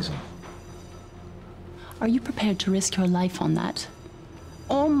no poison. Are you prepared to risk your life on that?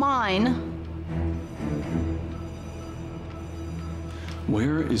 Or mine?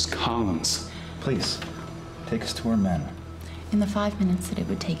 Where is Collins? Please, take us to our men. In the 5 minutes that it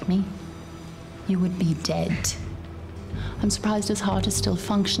would take me, you would be dead. I'm surprised his heart is still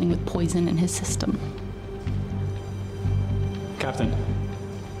functioning with poison in his system. Captain,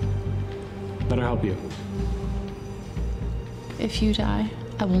 let her help you. If you die,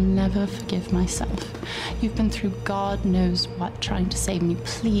 I will never forgive myself. You've been through God knows what trying to save me.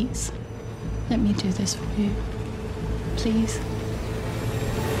 Please, Let me do this for you. Please.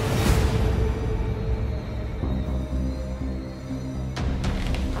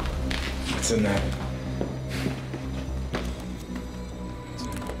 What's in there?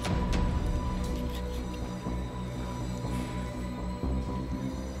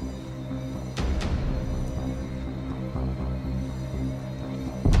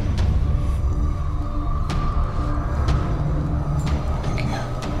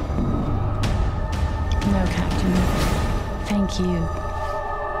 No, Captain. Thank you.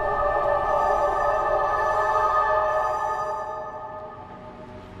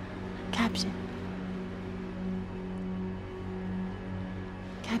 Captain.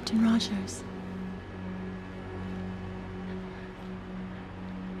 Captain Rogers.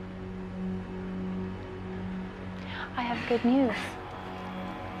 I have good news.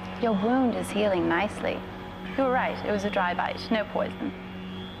 Your wound is healing nicely. You were right, it was a dry bite, no poison.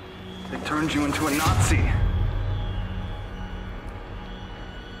 They turned you into a Nazi.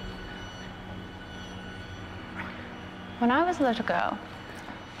 When I was a little girl,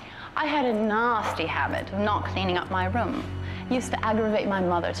 I had a nasty habit of not cleaning up my room. It used to aggravate my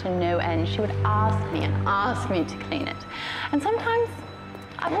mother to no end. She would ask me to clean it. And sometimes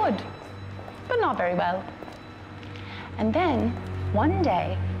I would, but not very well. And then, one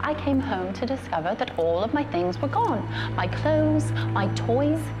day, I came home to discover that all of my things were gone. My clothes, my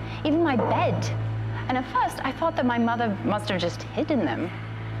toys, even my bed. And at first, I thought that my mother must have just hidden them.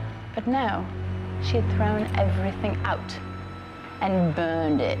 But no, she had thrown everything out and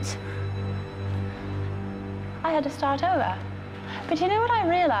burned it. I had to start over. But you know what I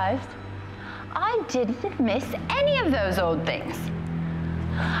realized? I didn't miss any of those old things.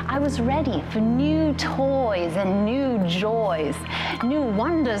 I was ready for new toys and new joys, new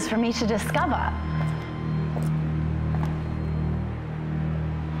wonders for me to discover.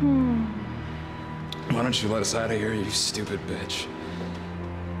 Why don't you let us out of here, you stupid bitch?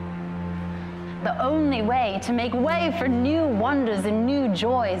 The only way to make way for new wonders and new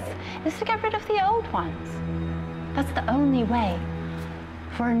joys is to get rid of the old ones. That's the only way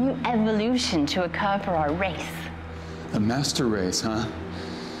for a new evolution to occur for our race. The master race, huh?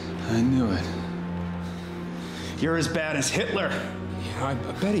 I knew it. You're as bad as Hitler. Yeah, I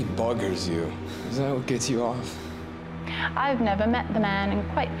bet he buggers you. Is that what gets you off? I've never met the man, and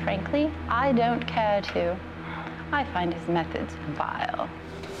quite frankly, I don't care to. I find his methods vile.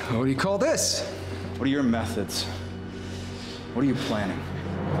 What do you call this? What are your methods? What are you planning?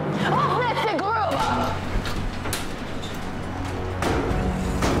 Oh, that's a groove!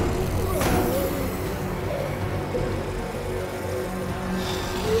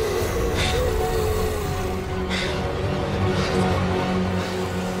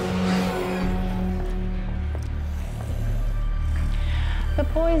 The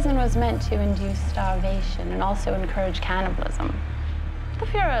poison was meant to induce starvation and also encourage cannibalism. The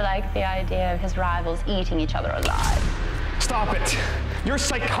Fuhrer liked the idea of his rivals eating each other alive. Stop it! You're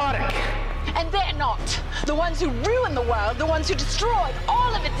psychotic! And they're not. The ones who ruined the world, the ones who destroyed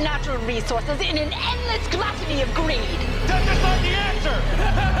all of its natural resources in an endless gluttony of greed. That's just not the answer!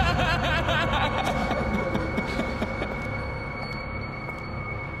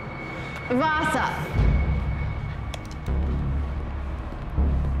 Vasa!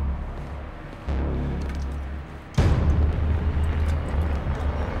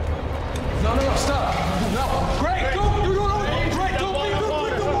 No, stop! No! Great! Don't! You don't! Great! Don't leave!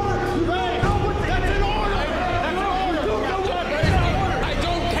 Don't the water! Great! That's an order! That's an order! I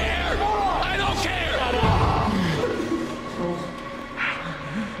don't care! I don't care!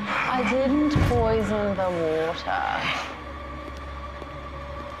 I didn't poison the water.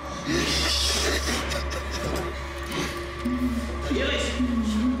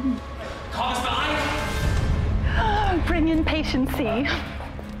 Bring in patient C.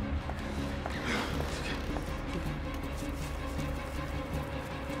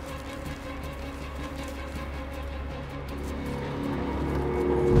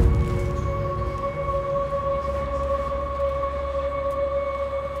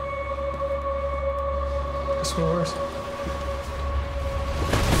 This one works.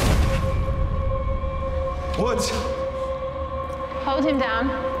 Woods! Hold him down.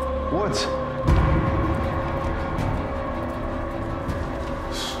 Woods!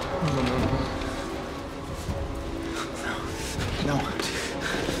 No.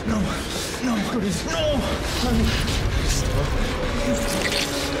 No. No. No.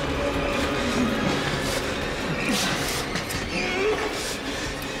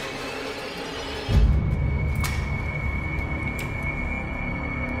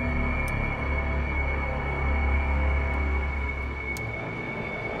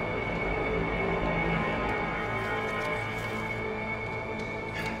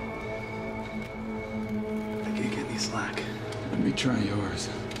 slack. Let me try yours.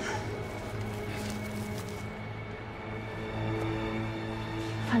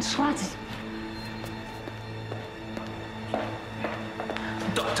 Francoise.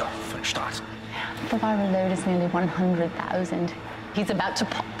 Dr. von Staat. The viral load is nearly 100,000. He's about to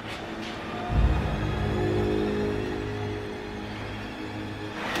pop.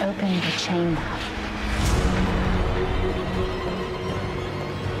 Open the chamber.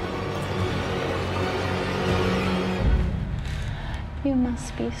 You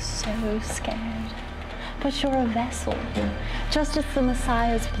must be so scared. But you're a vessel. Just as the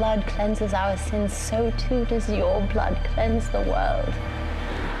Messiah's blood cleanses our sins, so too does your blood cleanse the world.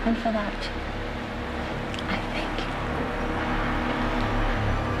 And for that, I thank you.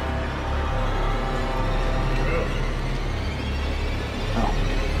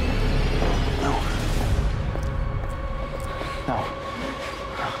 No.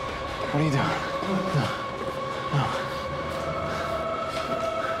 What are you doing?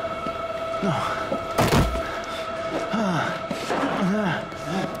 No.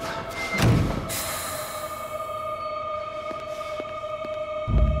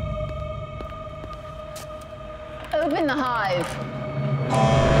 Open the hive.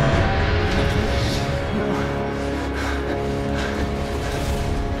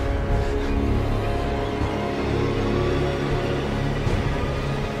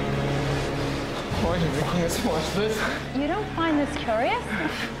 Why are you making us watch this? You don't find this curious?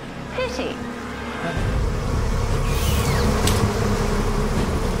 Pity.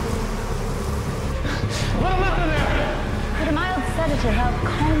 Let him out of there! Would a mild sedative help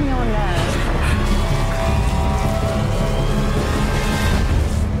calm your nerves?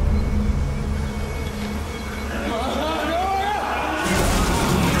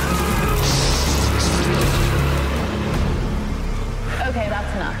 Okay,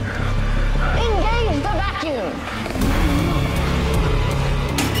 that's enough. Engage the vacuum!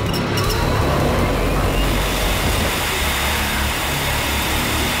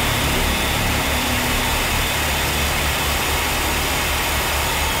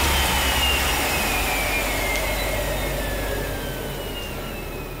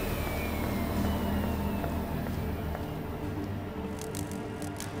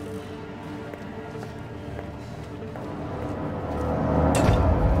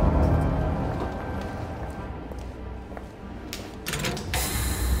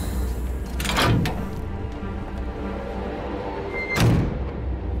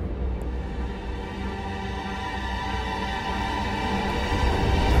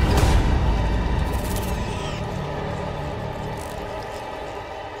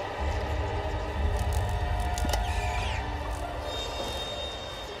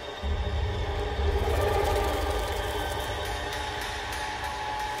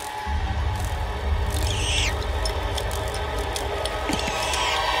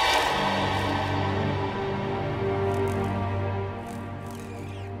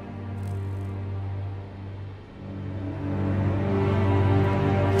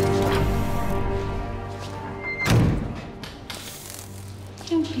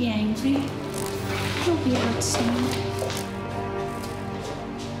 Don't be angry. You'll be out soon.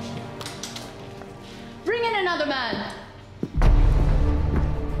 Bring in another man.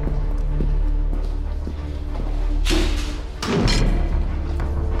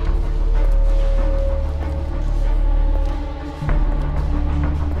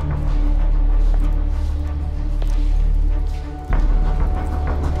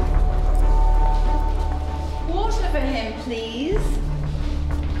 Water for him, please.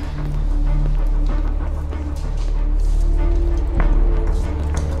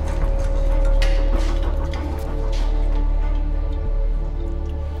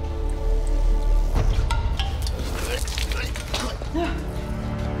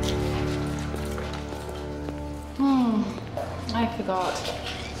 I forgot.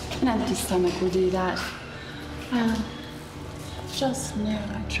 An empty stomach will do that. Well, just know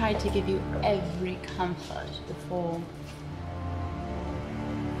I tried to give you every comfort before.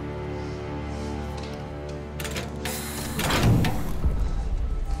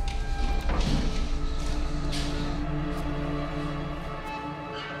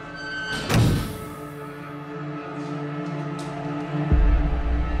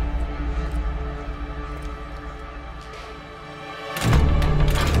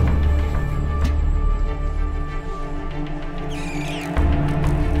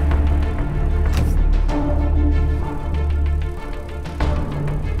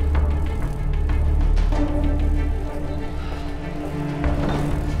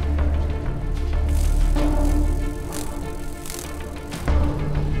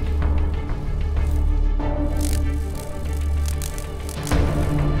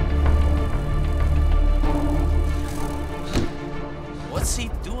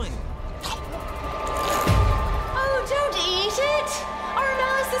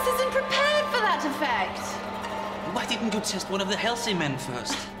 didn't you test one of the healthy men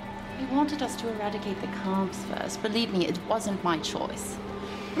first? He wanted us to eradicate the calves first. Believe me, it wasn't my choice.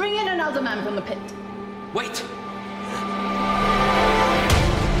 Bring in another man from the pit. Wait!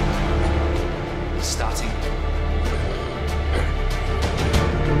 Starting.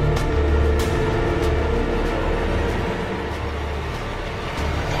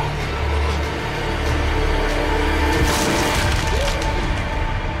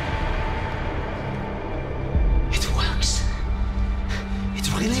 It works. It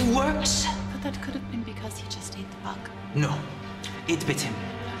really works. But that could have been because he just ate the bug. No, it bit him.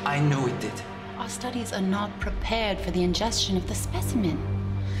 I know it did. Our studies are not prepared for the ingestion of the specimen.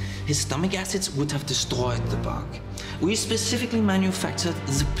 His stomach acids would have destroyed the bug. We specifically manufactured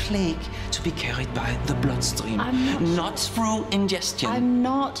the plague to be carried by the bloodstream, not through ingestion. I'm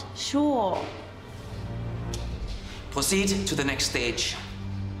not sure. Proceed to the next stage.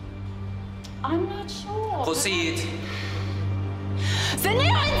 I'm not sure. Proceed.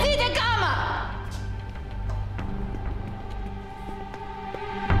 Sanieren Sie die Kammer!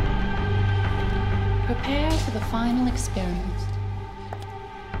 Prepare for the final experiment.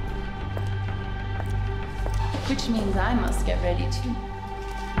 Which means I must get ready too.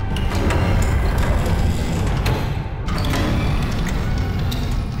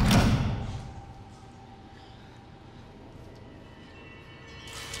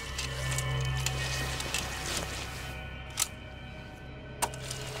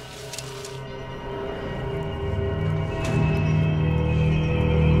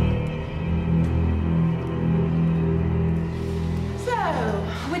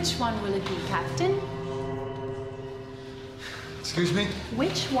 Which one will it be, Captain? Excuse me?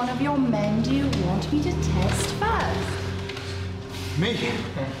 Which one of your men do you want me to test first? Me?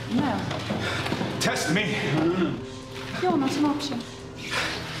 No. Test me. You're not an option.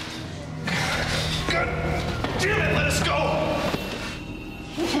 God damn it, let us go!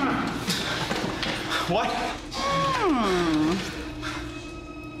 What?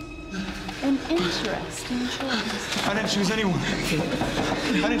 An interesting choice. I didn't choose anyone.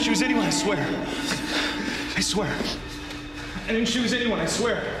 I didn't choose anyone, I swear. I swear. I didn't choose anyone, I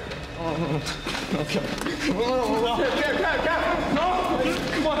swear. Okay. No.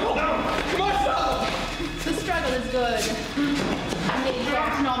 Come on, stop. The struggle is good. The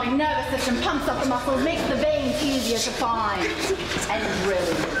autonomic nervous system pumps up the muscles, makes the veins easier to find. And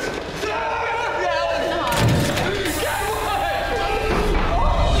really.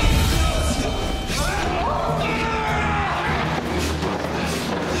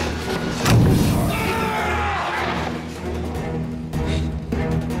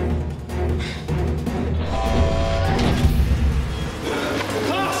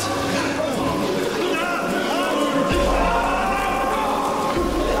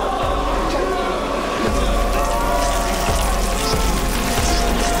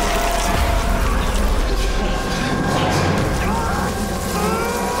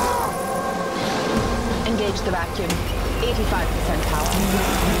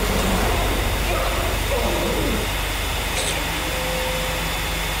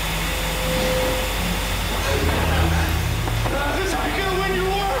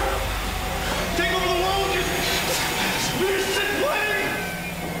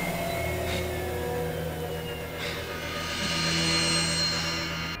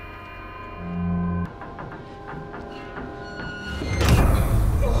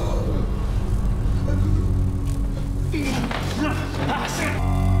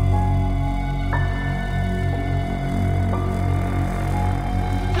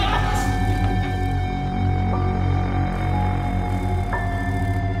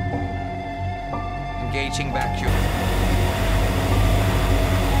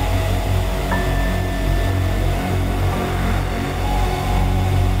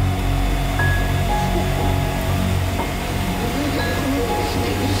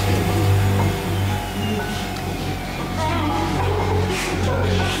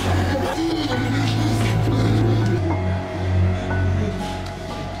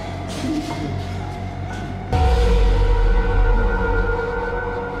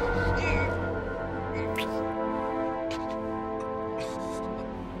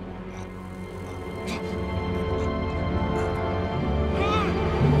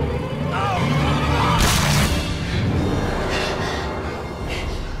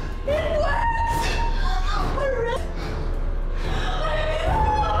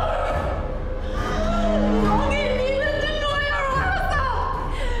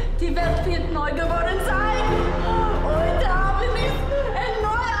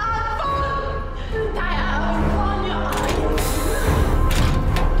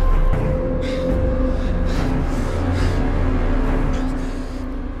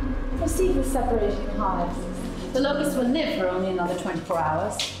 24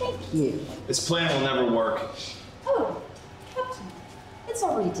 hours. Thank you. This plan will never work. Oh, Captain, it's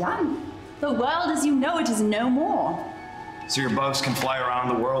already done. The world as you know it is no more. So your bugs can fly around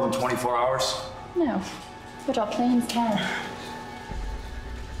the world in 24 hours? No, but our planes can.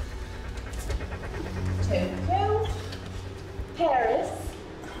 Tokyo, Paris,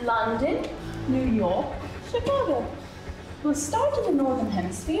 London, New York, Chicago. We'll start in the Northern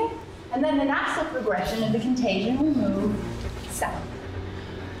Hemisphere, and then the natural progression of the contagion will move south.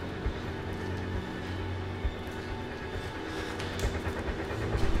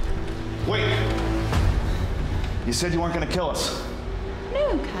 Wait! You said you weren't gonna kill us.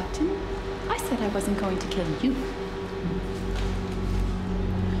 No, Captain. I said I wasn't going to kill you.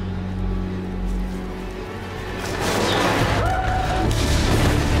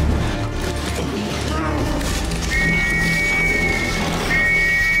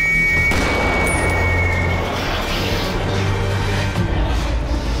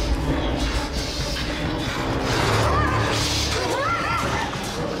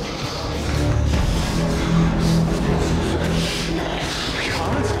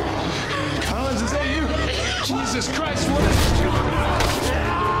 Jesus Christ, what is...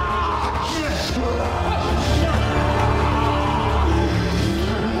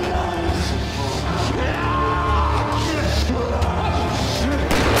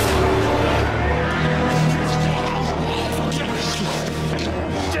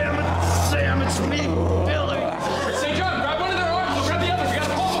 Damn it, Sam, it's me, Billy. St. John, grab one of their arms, we'll grab the other. We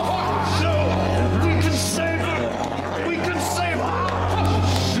gotta pull them apart. No, we can save her. We can save her.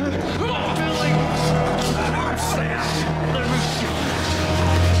 Come on, Billy. Sam.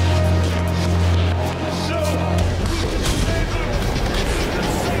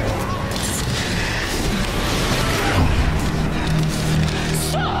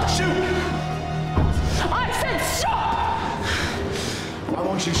 Stop! Shoot! I said stop! Why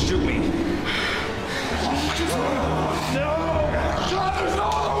won't you shoot me? No! God, there's no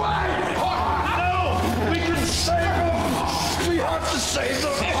other way! No! We can save them! We have to save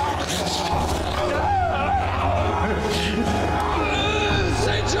them!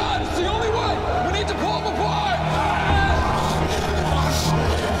 St. John, it's the only way! We need to pull them apart!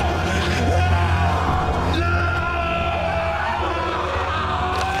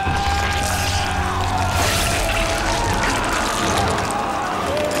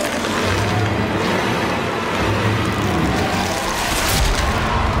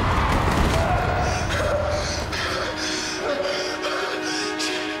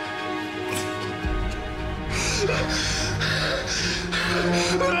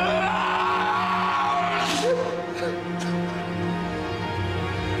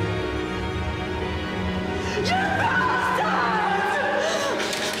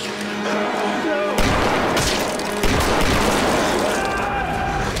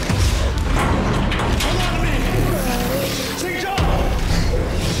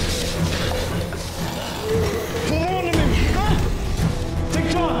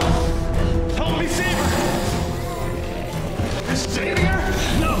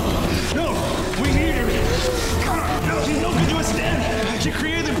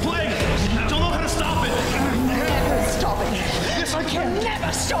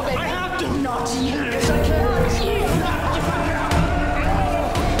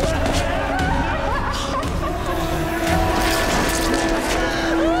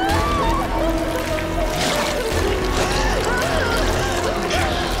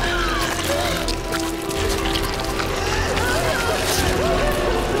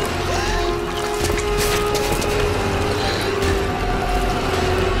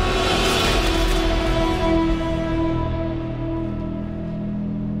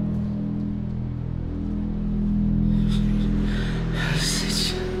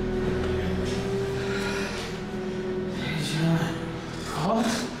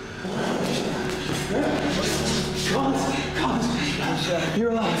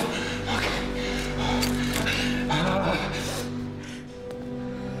 You're alive.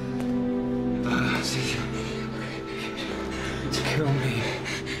 Kill me.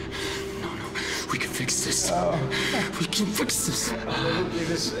 No, we can fix this. We can fix this. I'll never be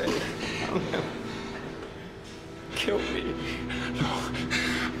the same. I'll never... Kill me. No.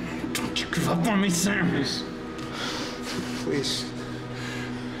 Don't you give up on me, Sam. Please.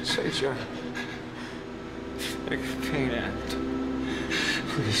 St. John. Make the pain end.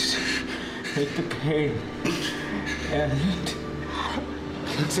 Please. Make the pain end.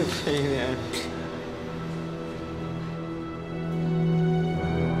 Make the pain end.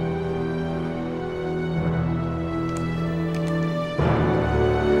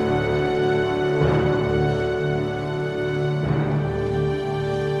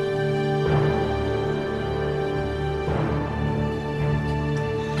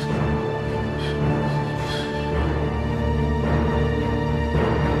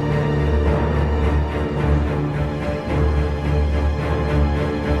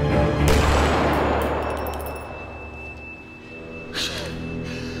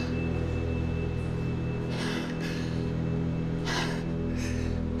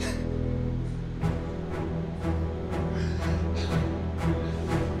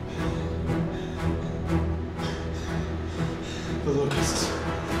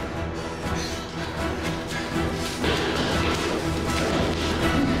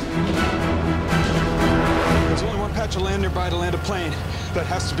 nearby to land a plane. That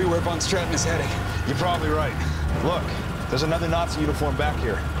has to be where Von Stratton is heading. You're probably right. Look, there's another Nazi uniform back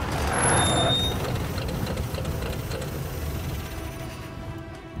here.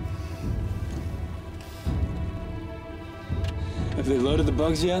 Have they loaded the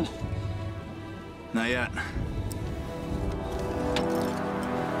bugs yet? Not yet.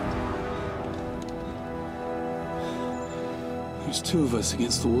 There's 2 of us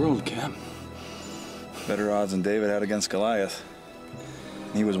against the world, Cap. Better odds than David had against Goliath.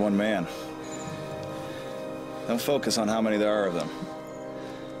 He was one man. Don't focus on how many there are of them.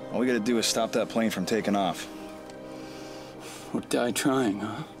 All we gotta do is stop that plane from taking off. Or die trying,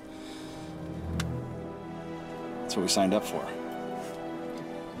 huh? That's what we signed up for.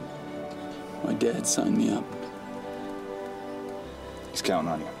 My dad signed me up. He's counting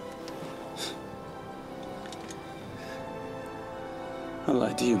on you. I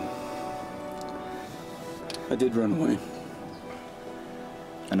lied to you. I did run away.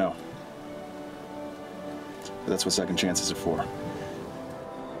 I know. But that's what second chances are for.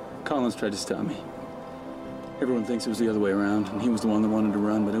 Collins tried to stop me. Everyone thinks it was the other way around, and he was the one that wanted to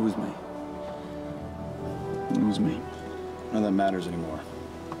run, but it was me. It was me. None of that matters anymore.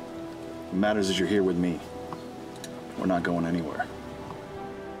 What matters is you're here with me. We're not going anywhere.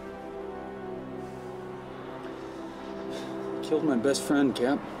 Killed my best friend,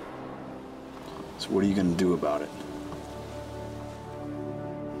 Cap. So what are you gonna do about it?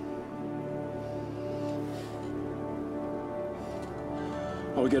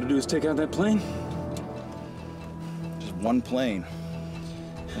 All we gotta do is take out that plane. Just one plane.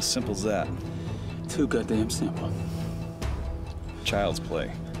 As simple as that. Too goddamn simple. Child's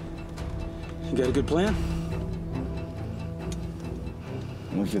play. You got a good plan?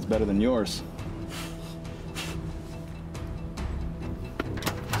 Only if it's better than yours.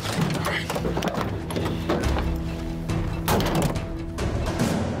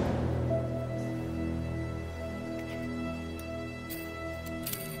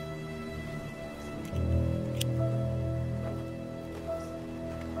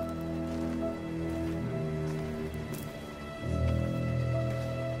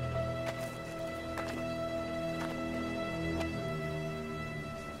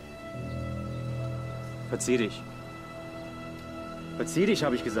 Verzieh dich. Verzieh dich,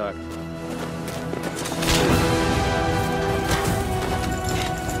 habe ich gesagt.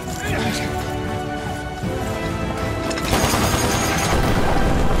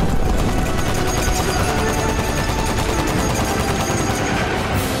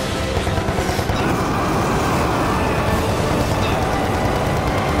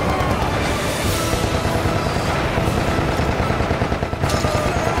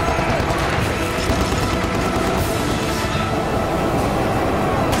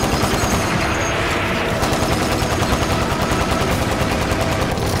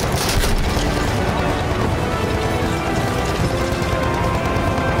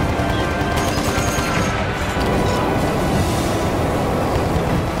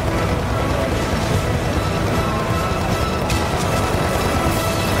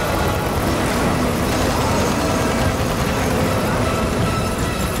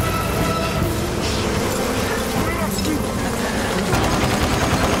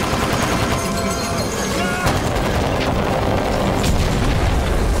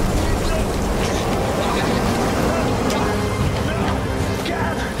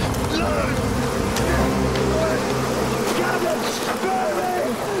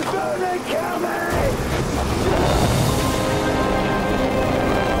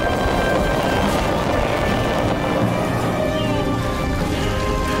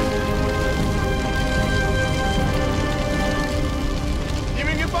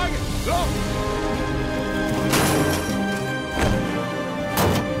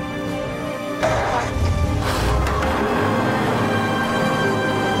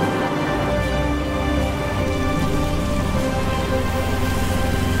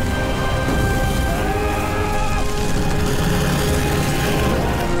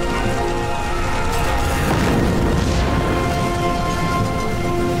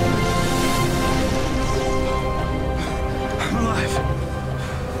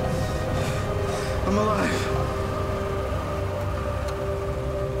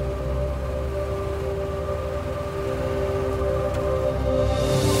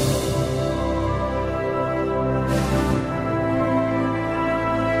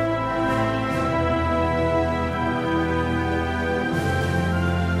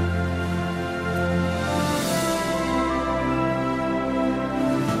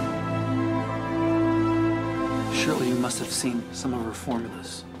 Surely you must have seen some of her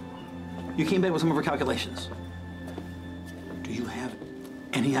formulas. You came back with some of her calculations.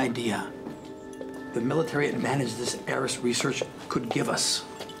 any idea the military advantage this Eris research could give us?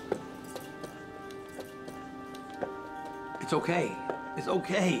 It's okay. It's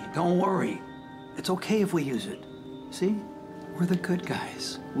okay. Don't worry. It's okay if we use it. See? We're the good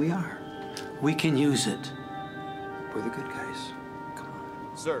guys. We are. We can use it. We're the good guys.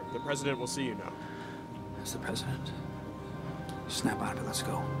 Sir, the president will see you now. That's the president. Snap out of it. Let's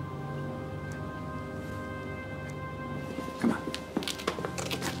go. Come on.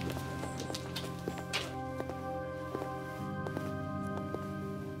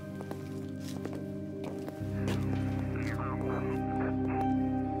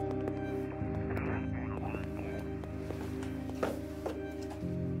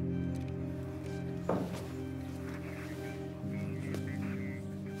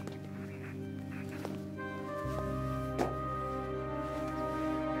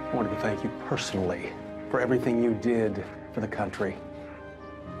 I wanted to thank you personally for everything you did for the country,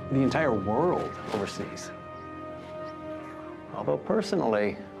 the entire world overseas. Although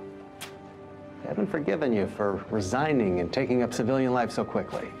personally, I haven't forgiven you for resigning and taking up civilian life so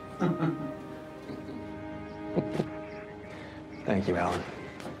quickly. Thank you, Alan.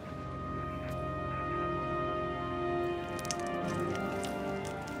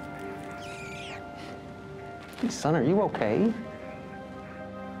 Hey, son, are you okay?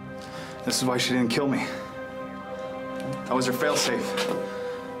 This is why she didn't kill me. I was her failsafe.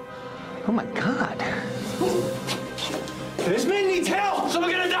 Oh my God. This man needs help!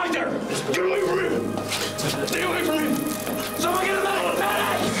 Someone get a doctor!